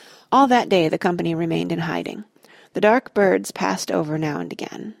 All that day the company remained in hiding. The dark birds passed over now and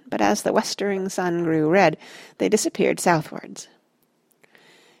again, but as the westering sun grew red, they disappeared southwards.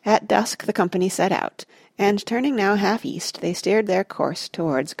 At dusk the company set out, and turning now half east, they steered their course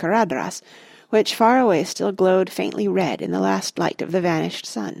towards Caradhras, which far away still glowed faintly red in the last light of the vanished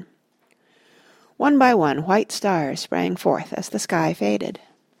sun. One by one white stars sprang forth as the sky faded.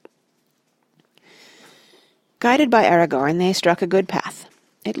 Guided by Aragorn, they struck a good path.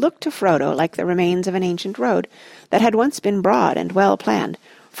 It looked to Frodo like the remains of an ancient road that had once been broad and well planned,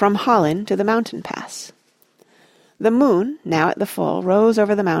 from Hollin to the mountain pass. The moon, now at the full, rose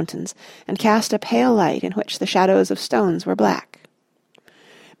over the mountains, and cast a pale light in which the shadows of stones were black.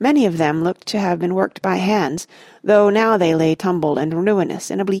 Many of them looked to have been worked by hands, though now they lay tumbled and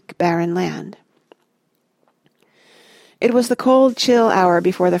ruinous in a bleak, barren land. It was the cold, chill hour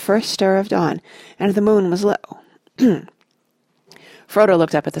before the first stir of dawn, and the moon was low. Frodo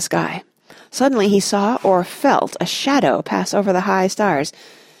looked up at the sky. Suddenly he saw or felt a shadow pass over the high stars,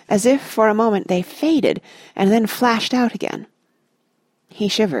 as if for a moment they faded and then flashed out again. He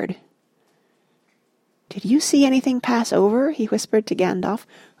shivered. "Did you see anything pass over?" he whispered to Gandalf,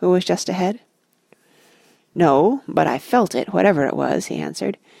 who was just ahead. "No, but I felt it, whatever it was," he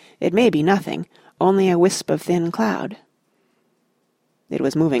answered. "It may be nothing, only a wisp of thin cloud." "It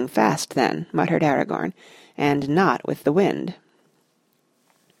was moving fast, then," muttered Aragorn, "and not with the wind."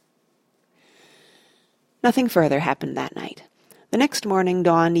 Nothing further happened that night. The next morning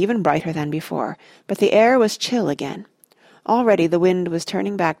dawned even brighter than before, but the air was chill again. Already the wind was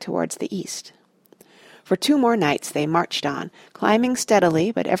turning back towards the east. For 2 more nights they marched on, climbing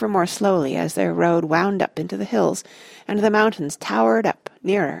steadily but ever more slowly as their road wound up into the hills, and the mountains towered up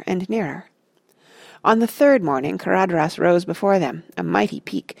nearer and nearer. On the third morning Caradhras rose before them, a mighty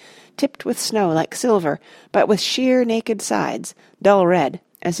peak, tipped with snow like silver, but with sheer naked sides, dull red,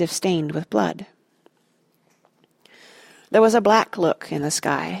 as if stained with blood. There was a black look in the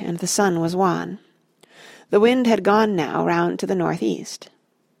sky, and the sun was wan. The wind had gone now round to the northeast.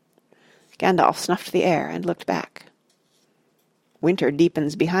 Gandalf snuffed the air and looked back. "Winter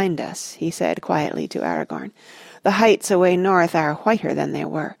deepens behind us," he said quietly to Aragorn. "The heights away north are whiter than they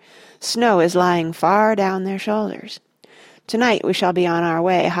were. Snow is lying far down their shoulders. Tonight we shall be on our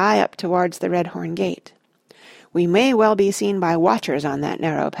way high up towards the Redhorn Gate. We may well be seen by watchers on that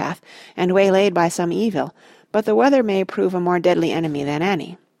narrow path, and waylaid by some evil, but the weather may prove a more deadly enemy than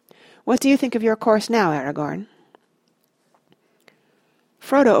any. What do you think of your course now, Aragorn?"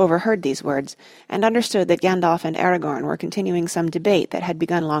 Frodo overheard these words, and understood that Gandalf and Aragorn were continuing some debate that had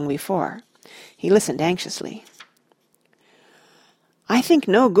begun long before. He listened anxiously. "I think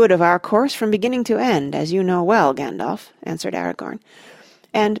no good of our course from beginning to end, as you know well, Gandalf," answered Aragorn.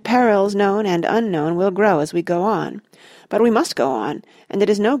 "And perils known and unknown will grow as we go on. But we must go on, and it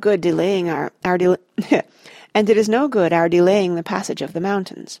is no good delaying and it is no good our delaying the passage of the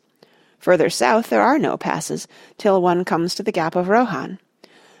mountains. Further south there are no passes, till one comes to the Gap of Rohan.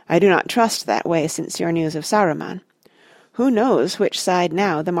 I do not trust that way since your news of Saruman. Who knows which side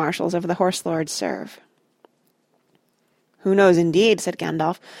now the marshals of the Horse Lords serve?" "Who knows indeed," said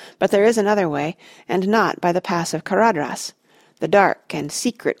Gandalf, "but there is another way, and not by the pass of Caradhras, the dark and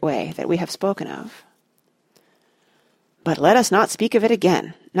secret way that we have spoken of." "But let us not speak of it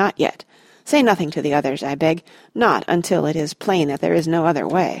again, not yet. Say nothing to the others, I beg, not until it is plain that there is no other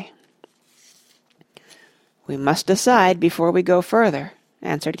way." "We must decide before we go further,"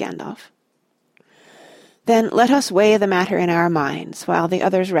 answered Gandalf. "Then let us weigh the matter in our minds while the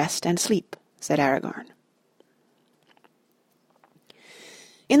others rest and sleep," said Aragorn.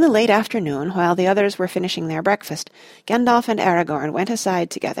 In the late afternoon, while the others were finishing their breakfast, Gandalf and Aragorn went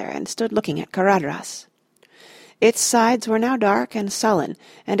aside together and stood looking at Caradhras. Its sides were now dark and sullen,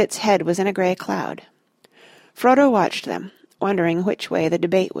 and its head was in a grey cloud. Frodo watched them, wondering which way the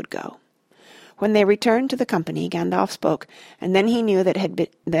debate would go. When they returned to the company, Gandalf spoke, and then he knew that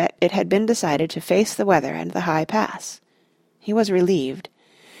it had been decided to face the weather and the high pass. He was relieved.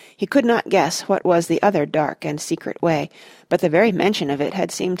 He could not guess what was the other dark and secret way, but the very mention of it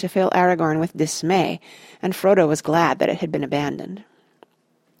had seemed to fill Aragorn with dismay, and Frodo was glad that it had been abandoned.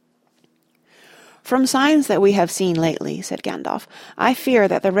 "From signs that we have seen lately," said Gandalf, "I fear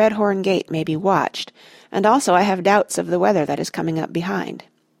that the Redhorn Gate may be watched, and also I have doubts of the weather that is coming up behind.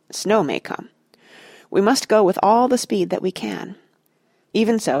 Snow may come. We must go with all the speed that we can.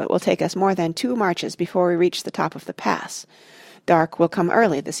 Even so, it will take us more than 2 marches before we reach the top of the pass. Dark will come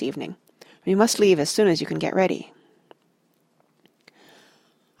early this evening. We must leave as soon as you can get ready."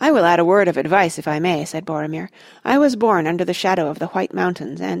 "I will add a word of advice, if I may," said Boromir. "I was born under the shadow of the White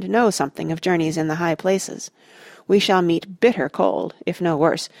Mountains, and know something of journeys in the high places. We shall meet bitter cold, if no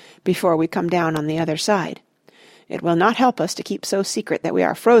worse, before we come down on the other side. It will not help us to keep so secret that we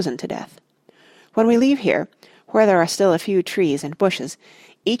are frozen to death. When we leave here, where there are still a few trees and bushes,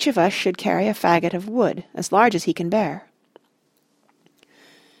 each of us should carry a faggot of wood, as large as he can bear."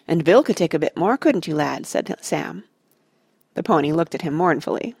 "And Bill could take a bit more, couldn't you, lad?" said Sam. The pony looked at him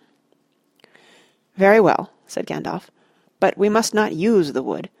mournfully. "Very well," said Gandalf, "but we must not use the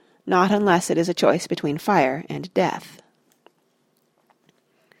wood, not unless it is a choice between fire and death."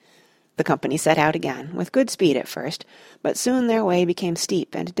 The company set out again, with good speed at first, but soon their way became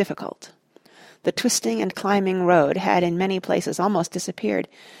steep and difficult. The twisting and climbing road had in many places almost disappeared,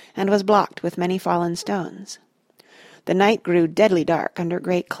 and was blocked with many fallen stones. The night grew deadly dark under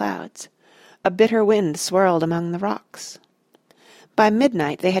great clouds. A bitter wind swirled among the rocks. By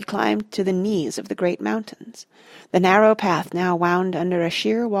midnight they had climbed to the knees of the great mountains. The narrow path now wound under a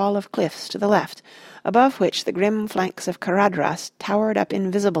sheer wall of cliffs to the left, above which the grim flanks of Caradhras towered up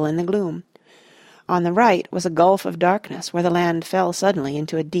invisible in the gloom. On the right was a gulf of darkness where the land fell suddenly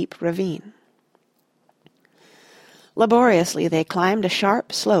into a deep ravine. Laboriously they climbed a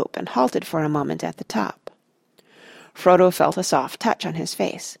sharp slope and halted for a moment at the top. Frodo felt a soft touch on his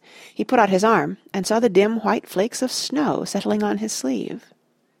face. He put out his arm and saw the dim white flakes of snow settling on his sleeve.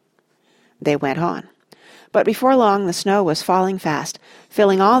 They went on. But before long the snow was falling fast,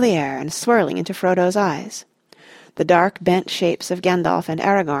 filling all the air and swirling into Frodo's eyes. The dark bent shapes of Gandalf and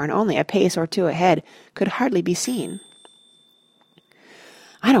Aragorn, only a pace or two ahead, could hardly be seen.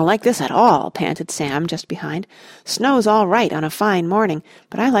 "I don't like this at all," panted Sam just behind. "Snow's all right on a fine morning,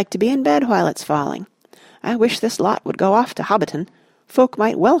 but I like to be in bed while it's falling. I wish this lot would go off to Hobbiton. Folk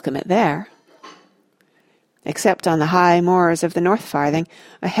might welcome it there." Except on the high moors of the North Farthing,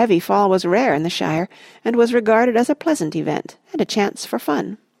 a heavy fall was rare in the Shire, and was regarded as a pleasant event, and a chance for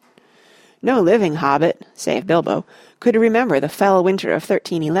fun. No living hobbit, save Bilbo, could remember the fell winter of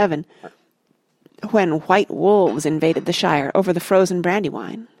 1311, when white wolves invaded the Shire over the frozen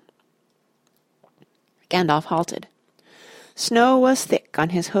Brandywine. Gandalf halted. Snow was thick on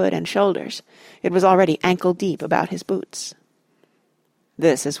his hood and shoulders. It was already ankle-deep about his boots.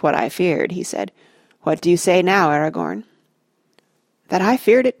 "This is what I feared," he said. "What do you say now, Aragorn?" "That I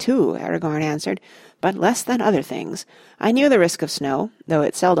feared it too," Aragorn answered, "but less than other things. I knew the risk of snow, though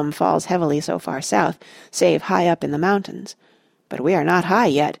it seldom falls heavily so far south, save high up in the mountains. But we are not high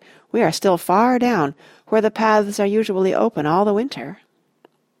yet. We are still far down, where the paths are usually open all the winter."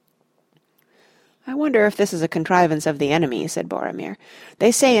 "I wonder if this is a contrivance of the enemy," said Boromir.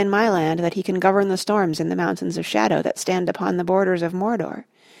 "They say in my land that he can govern the storms in the mountains of shadow that stand upon the borders of Mordor.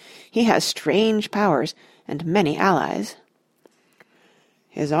 He has strange powers, and many allies."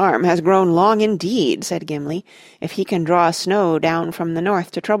 "His arm has grown long indeed," said Gimli, "if he can draw snow down from the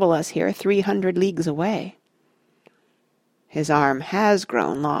north to trouble us here 300 leagues away." "His arm has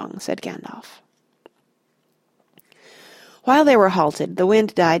grown long," said Gandalf. While they were halted, the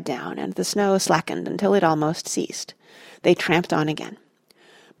wind died down, and the snow slackened until it almost ceased. They tramped on again.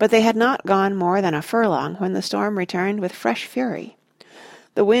 But they had not gone more than a furlong when the storm returned with fresh fury.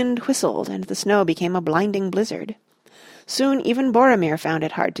 The wind whistled, and the snow became a blinding blizzard. Soon even Boromir found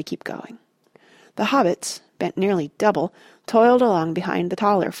it hard to keep going. The hobbits, bent nearly double, toiled along behind the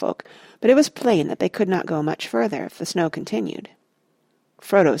taller folk, but it was plain that they could not go much further if the snow continued.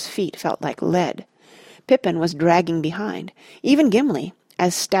 Frodo's feet felt like lead. Pippin was dragging behind. Even Gimli,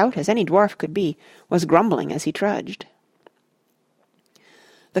 as stout as any dwarf could be, was grumbling as he trudged.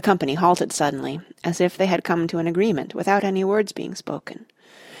 The company halted suddenly, as if they had come to an agreement without any words being spoken.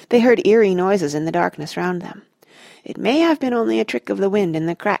 They heard eerie noises in the darkness round them. It may have been only a trick of the wind in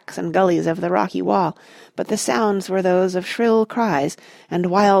the cracks and gullies of the rocky wall, but the sounds were those of shrill cries and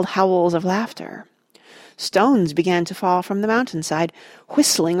wild howls of laughter. Stones began to fall from the mountainside,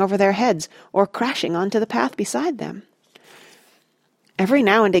 whistling over their heads or crashing onto the path beside them. Every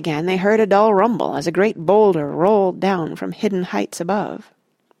now and again they heard a dull rumble as a great boulder rolled down from hidden heights above.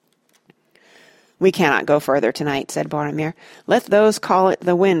 "We cannot go further tonight," said Boromir. "Let those call it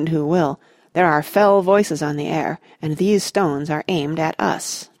the wind who will. There are fell voices on the air, and these stones are aimed at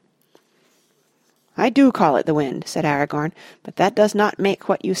us." "I do call it the wind," said Aragorn, "but that does not make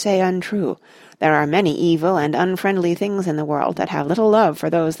what you say untrue. There are many evil and unfriendly things in the world that have little love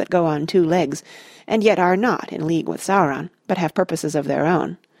for those that go on 2 legs, and yet are not in league with Sauron, but have purposes of their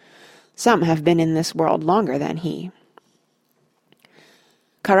own. Some have been in this world longer than he."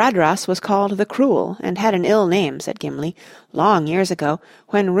 "Caradhras was called the Cruel, and had an ill name," said Gimli, "long years ago,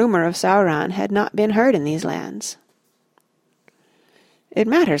 when rumour of Sauron had not been heard in these lands." "It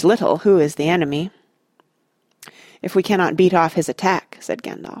matters little who is the enemy, if we cannot beat off his attack," said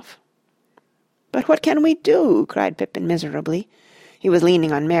Gandalf. "But what can we do?" cried Pippin miserably. He was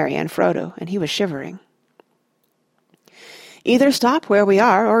leaning on Merry and Frodo, and he was shivering. "Either stop where we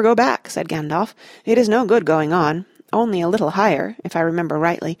are, or go back," said Gandalf. "It is no good going on. Only a little higher, if I remember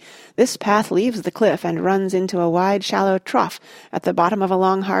rightly, this path leaves the cliff and runs into a wide shallow trough at the bottom of a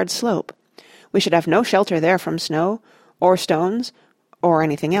long hard slope. We should have no shelter there from snow, or stones, or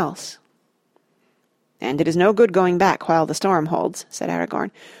anything else." "And it is no good going back while the storm holds," said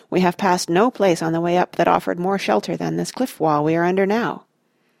Aragorn. "We have passed no place on the way up that offered more shelter than this cliff wall we are under now."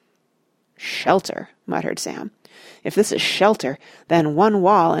 "Shelter," muttered Sam. "If this is shelter, then one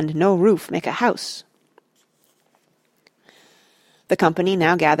wall and no roof make a house." The company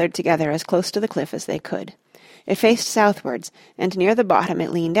now gathered together as close to the cliff as they could. It faced southwards, and near the bottom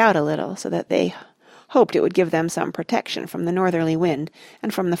it leaned out a little, so that they hoped it would give them some protection from the northerly wind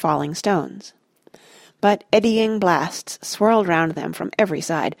and from the falling stones. But eddying blasts swirled round them from every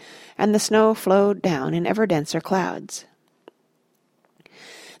side, and the snow flowed down in ever denser clouds.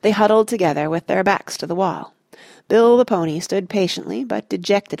 They huddled together with their backs to the wall. Bill the pony stood patiently but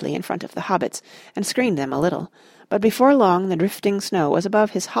dejectedly in front of the hobbits, and screened them a little, but before long the drifting snow was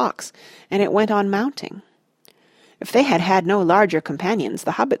above his hocks, and it went on mounting. If they had had no larger companions,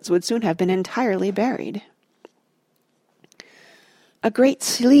 the hobbits would soon have been entirely buried. A great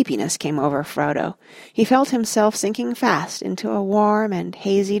sleepiness came over Frodo. He felt himself sinking fast into a warm and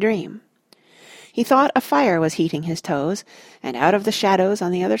hazy dream. He thought a fire was heating his toes, and out of the shadows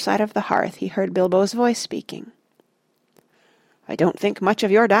on the other side of the hearth he heard Bilbo's voice speaking. "I don't think much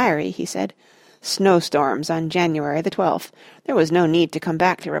of your diary," he said. "Snowstorms on January the 12th. There was no need to come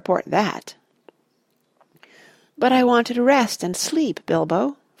back to report that." "But I wanted rest and sleep,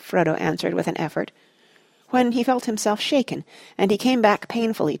 Bilbo," Frodo answered with an effort. when he felt himself shaken, and he came back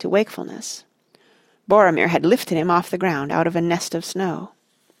painfully to wakefulness. Boromir had lifted him off the ground out of a nest of snow.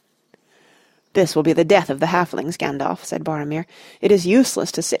 "This will be the death of the halflings, Gandalf," said Boromir. "It is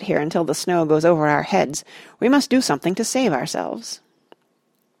useless to sit here until the snow goes over our heads. We must do something to save ourselves."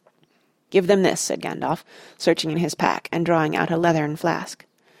 "Give them this," said Gandalf, searching in his pack and drawing out a leathern flask.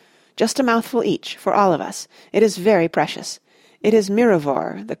 "Just a mouthful each, for all of us. It is very precious. It is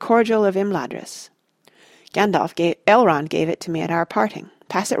Mirivor, the cordial of Imladris. Elrond gave it to me at our parting.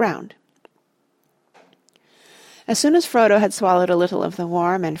 Pass it round." As soon as Frodo had swallowed a little of the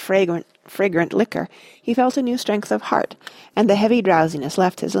warm and fragrant liquor, he felt a new strength of heart, and the heavy drowsiness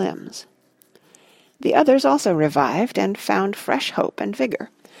left his limbs. The others also revived and found fresh hope and vigour,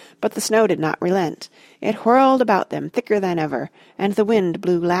 but the snow did not relent. It whirled about them thicker than ever, and the wind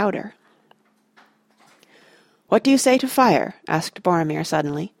blew louder. "What do you say to fire?" asked Boromir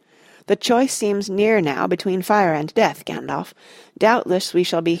suddenly. "The choice seems near now between fire and death, Gandalf. Doubtless we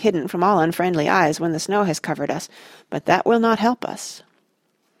shall be hidden from all unfriendly eyes when the snow has covered us, but that will not help us."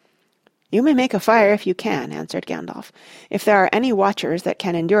 "You may make a fire if you can," answered Gandalf. "If there are any watchers that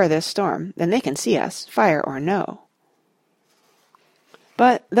can endure this storm, then they can see us, fire or no."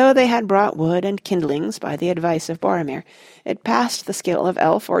 But though they had brought wood and kindlings by the advice of Boromir, it passed the skill of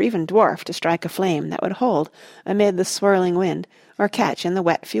elf or even dwarf to strike a flame that would hold amid the swirling wind or catch in the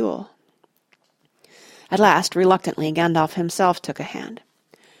wet fuel. At last, reluctantly, Gandalf himself took a hand.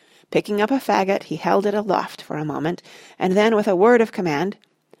 Picking up a faggot, he held it aloft for a moment, and then, with a word of command,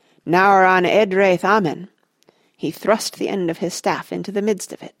 "Naur an Edraith Amen," he thrust the end of his staff into the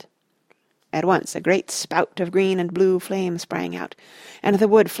midst of it. At once a great spout of green and blue flame sprang out, and the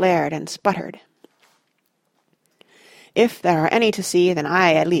wood flared and sputtered. "If there are any to see, then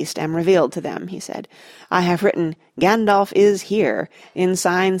I at least am revealed to them," he said. "I have written 'Gandalf is here' in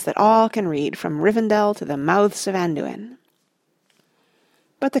signs that all can read from Rivendell to the mouths of Anduin."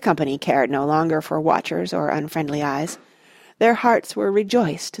 But the company cared no longer for watchers or unfriendly eyes. Their hearts were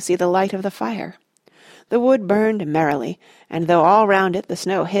rejoiced to see the light of the fire. The wood burned merrily, and though all round it the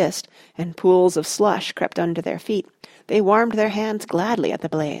snow hissed, and pools of slush crept under their feet, they warmed their hands gladly at the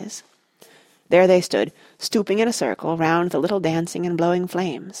blaze. There they stood, stooping in a circle round the little dancing and blowing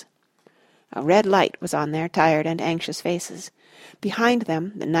flames. A red light was on their tired and anxious faces. Behind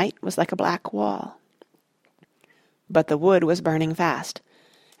them the night was like a black wall. But the wood was burning fast,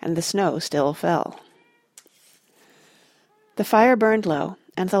 and the snow still fell. The fire burned low,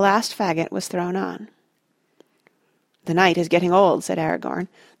 and the last faggot was thrown on. "The night is getting old," said Aragorn.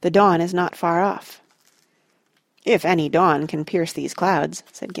 "The dawn is not far off." "If any dawn can pierce these clouds,"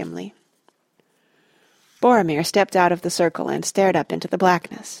 said Gimli. Boromir stepped out of the circle and stared up into the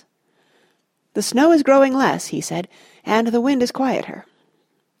blackness. "The snow is growing less," he said, "and the wind is quieter."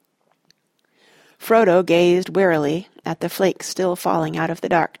 Frodo gazed wearily at the flakes still falling out of the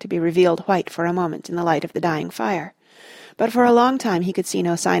dark to be revealed white for a moment in the light of the dying fire, but for a long time he could see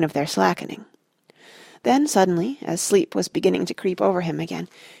no sign of their slackening. Then suddenly, as sleep was beginning to creep over him again,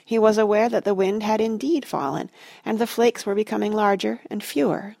 he was aware that the wind had indeed fallen, and the flakes were becoming larger and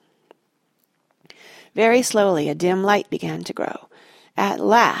fewer. Very slowly a dim light began to grow. At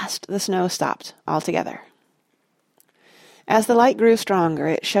last the snow stopped altogether. As the light grew stronger,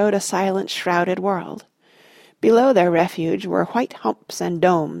 it showed a silent, shrouded world. Below their refuge were white humps and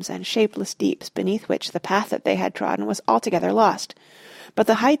domes and shapeless deeps beneath which the path that they had trodden was altogether lost, but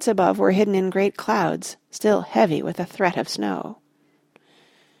the heights above were hidden in great clouds, still heavy with the threat of snow.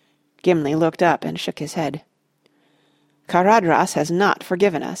 Gimli looked up and shook his head. "Caradhras has not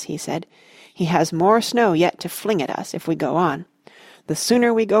forgiven us," he said. "He has more snow yet to fling at us if we go on. The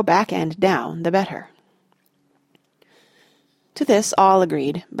sooner we go back and down, the better." To this all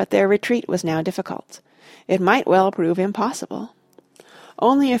agreed, but their retreat was now difficult. It might well prove impossible.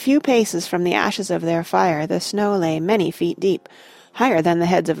 Only a few paces from the ashes of their fire the snow lay many feet deep, higher than the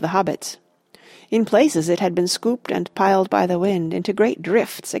heads of the hobbits. In places it had been scooped and piled by the wind into great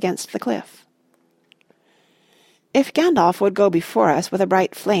drifts against the cliff. "If Gandalf would go before us with a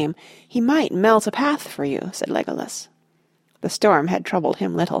bright flame, he might melt a path for you," said Legolas. The storm had troubled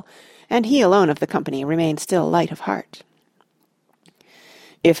him little, and he alone of the company remained still light of heart.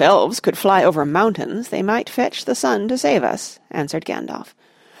 "If elves could fly over mountains, they might fetch the sun to save us," answered Gandalf.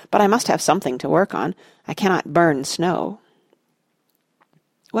 "But I must have something to work on. I cannot burn snow."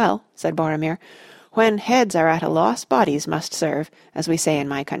 "Well," said Boromir, "when heads are at a loss, bodies must serve, as we say in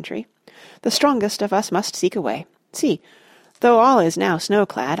my country. The strongest of us must seek a way. See, though all is now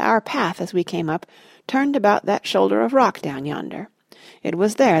snow-clad, our path as we came up turned about that shoulder of rock down yonder. It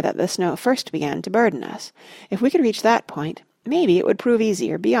was there that the snow first began to burden us. If we could reach that point, maybe it would prove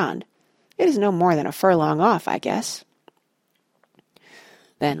easier beyond. It is no more than a furlong off, I guess."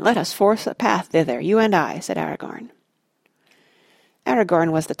 "Then let us force a path thither, you and I," said Aragorn.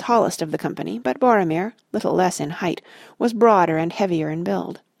 Aragorn was the tallest of the company, but Boromir, little less in height, was broader and heavier in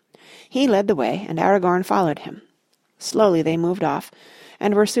build. He led the way, and Aragorn followed him. Slowly they moved off,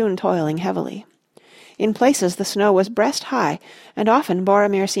 and were soon toiling heavily. In places the snow was breast-high, and often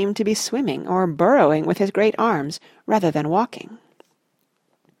Boromir seemed to be swimming or burrowing with his great arms rather than walking.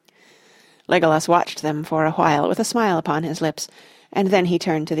 Legolas watched them for a while with a smile upon his lips, and then he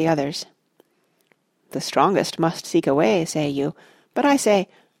turned to the others. "The strongest must seek a way, say you, but I say,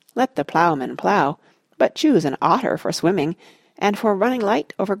 let the ploughman plough, but choose an otter for swimming, and for running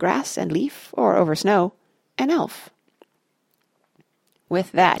light over grass and leaf, or over snow, an elf."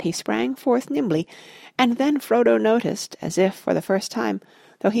 With that he sprang forth nimbly, and then Frodo noticed, as if for the first time,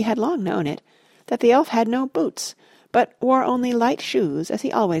 though he had long known it, that the elf had no boots, but wore only light shoes, as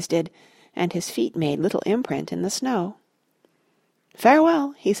he always did, and his feet made little imprint in the snow.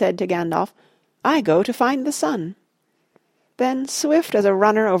 "Farewell," he said to Gandalf. "I go to find the sun." Then, swift as a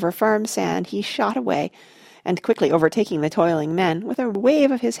runner over firm sand, he shot away, and quickly overtaking the toiling men, with a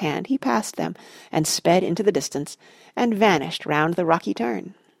wave of his hand he passed them, and sped into the distance, and vanished round the rocky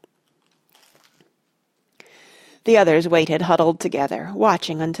turn. The others waited huddled together,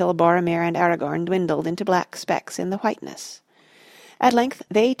 watching until Boromir and Aragorn dwindled into black specks in the whiteness. At length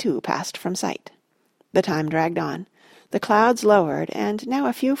they too passed from sight. The time dragged on. The clouds lowered, and now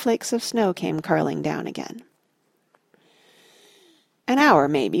a few flakes of snow came curling down again. An hour,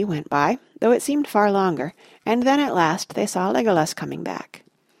 maybe, went by, though it seemed far longer, and then at last they saw Legolas coming back.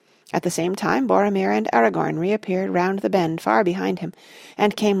 At the same time Boromir and Aragorn reappeared round the bend far behind him,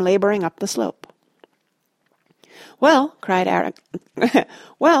 and came labouring up the slope. "Well," cried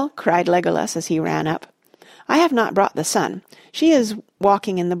Legolas as he ran up, "I have not brought the sun. She is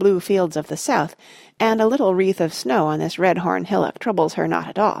walking in the blue fields of the south, and a little wreath of snow on this red-horn hillock troubles her not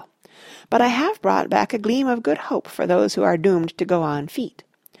at all. But I have brought back a gleam of good hope for those who are doomed to go on feet.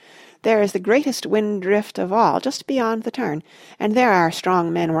 There is the greatest wind-drift of all just beyond the turn, and there our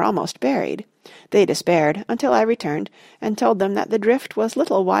strong men were almost buried. They despaired, until I returned, and told them that the drift was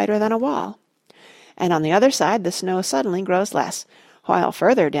little wider than a wall. And on the other side the snow suddenly grows less, while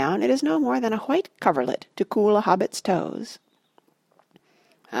further down it is no more than a white coverlet to cool a hobbit's toes."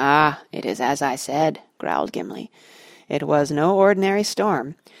 "Ah, it is as I said," growled Gimli. "It was no ordinary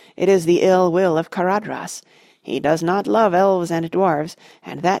storm. It is the ill will of Caradhras. He does not love elves and dwarves,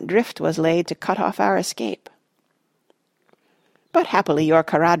 and that drift was laid to cut off our escape." "But happily your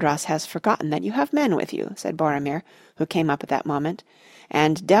Caradhras has forgotten that you have men with you," said Boromir, who came up at that moment,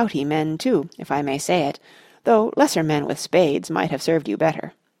 "and doughty men too, if I may say it, though lesser men with spades might have served you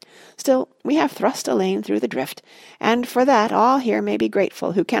better. Still, we have thrust a lane through the drift, and for that all here may be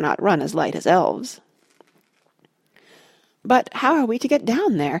grateful who cannot run as light as elves." "But how are we to get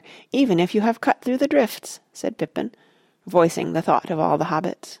down there, even if you have cut through the drifts?" said Pippin, voicing the thought of all the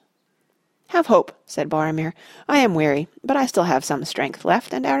hobbits. "Have hope," said Boromir. "I am weary, but I still have some strength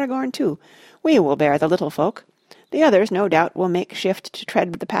left, and Aragorn too. We will bear the little folk. The others, no doubt, will make shift to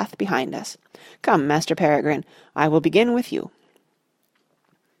tread the path behind us. Come, Master Peregrine, I will begin with you."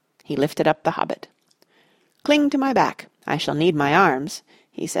 He lifted up the hobbit. "Cling to my back. I shall need my arms,"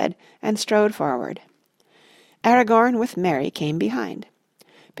 he said, and strode forward. Aragorn with Merry came behind.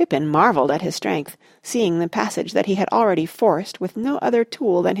 Pippin marvelled at his strength, seeing the passage that he had already forced with no other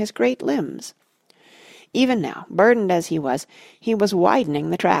tool than his great limbs. Even now, burdened as he was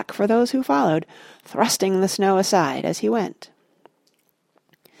widening the track for those who followed, thrusting the snow aside as he went.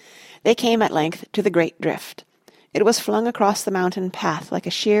 They came at length to the great drift. It was flung across the mountain path like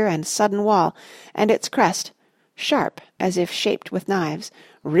a sheer and sudden wall, and its crest, sharp as if shaped with knives,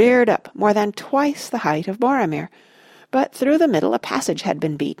 reared up more than twice the height of Boromir, but through the middle a passage had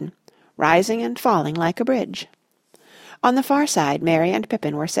been beaten, rising and falling like a bridge. On the far side Merry and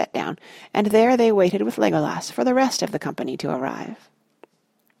Pippin were set down, and there they waited with Legolas for the rest of the company to arrive.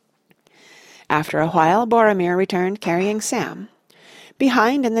 After a while Boromir returned carrying Sam.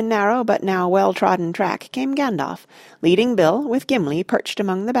 Behind in the narrow but now well-trodden track came Gandalf, leading Bill with Gimli perched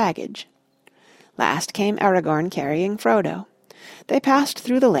among the baggage. Last came Aragorn carrying Frodo. They passed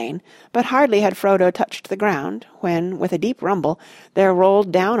through the lane, but hardly had Frodo touched the ground, when, with a deep rumble, there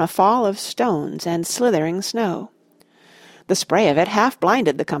rolled down a fall of stones and slithering snow. The spray of it half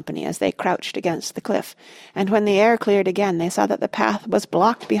blinded the company as they crouched against the cliff, and when the air cleared again they saw that the path was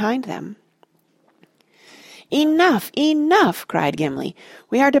blocked behind them. "Enough, enough!" cried Gimli.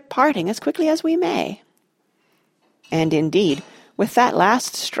 "We are departing as quickly as we may." And indeed, with that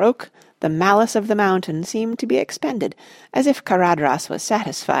last stroke, The malice of the mountain seemed to be expended, as if Caradhras was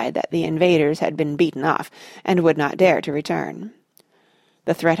satisfied that the invaders had been beaten off and would not dare to return.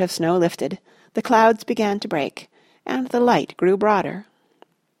 The threat of snow lifted, the clouds began to break, and the light grew broader.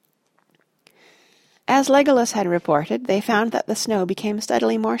 As Legolas had reported, they found that the snow became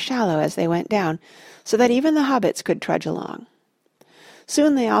steadily more shallow as they went down, so that even the hobbits could trudge along.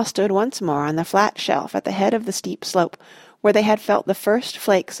 Soon they all stood once more on the flat shelf at the head of the steep slope, where they had felt the first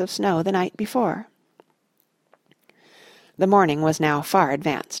flakes of snow the night before. The morning was now far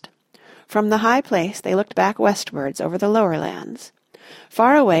advanced. From the high place they looked back westwards over the lower lands.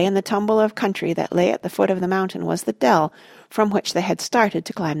 Far away in the tumble of country that lay at the foot of the mountain was the dell from which they had started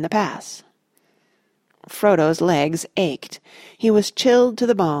to climb the pass. Frodo's legs ached. He was chilled to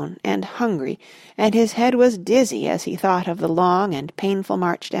the bone and hungry, and his head was dizzy as he thought of the long and painful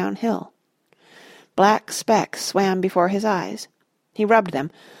march downhill. Black specks swam before his eyes. He rubbed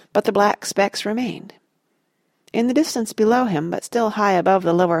them, but the black specks remained. In the distance below him, but still high above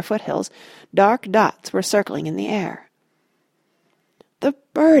the lower foothills, dark dots were circling in the air. "The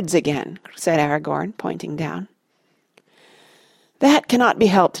birds again," said Aragorn, pointing down. "That cannot be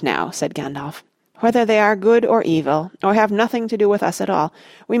helped now," said Gandalf. "Whether they are good or evil, or have nothing to do with us at all,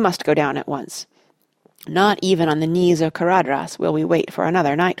 we must go down at once. Not even on the knees of Caradhras will we wait for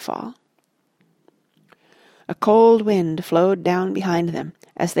another nightfall." A cold wind flowed down behind them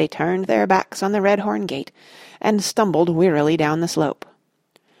as they turned their backs on the Red Horn Gate and stumbled wearily down the slope.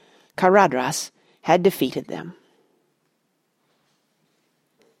 Caradhras had defeated them.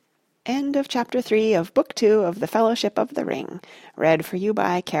 End of Chapter 3 of Book 2 of The Fellowship of the Ring. Read for you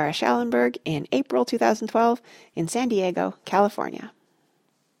by Kara Schallenberg in April 2012 in San Diego, California.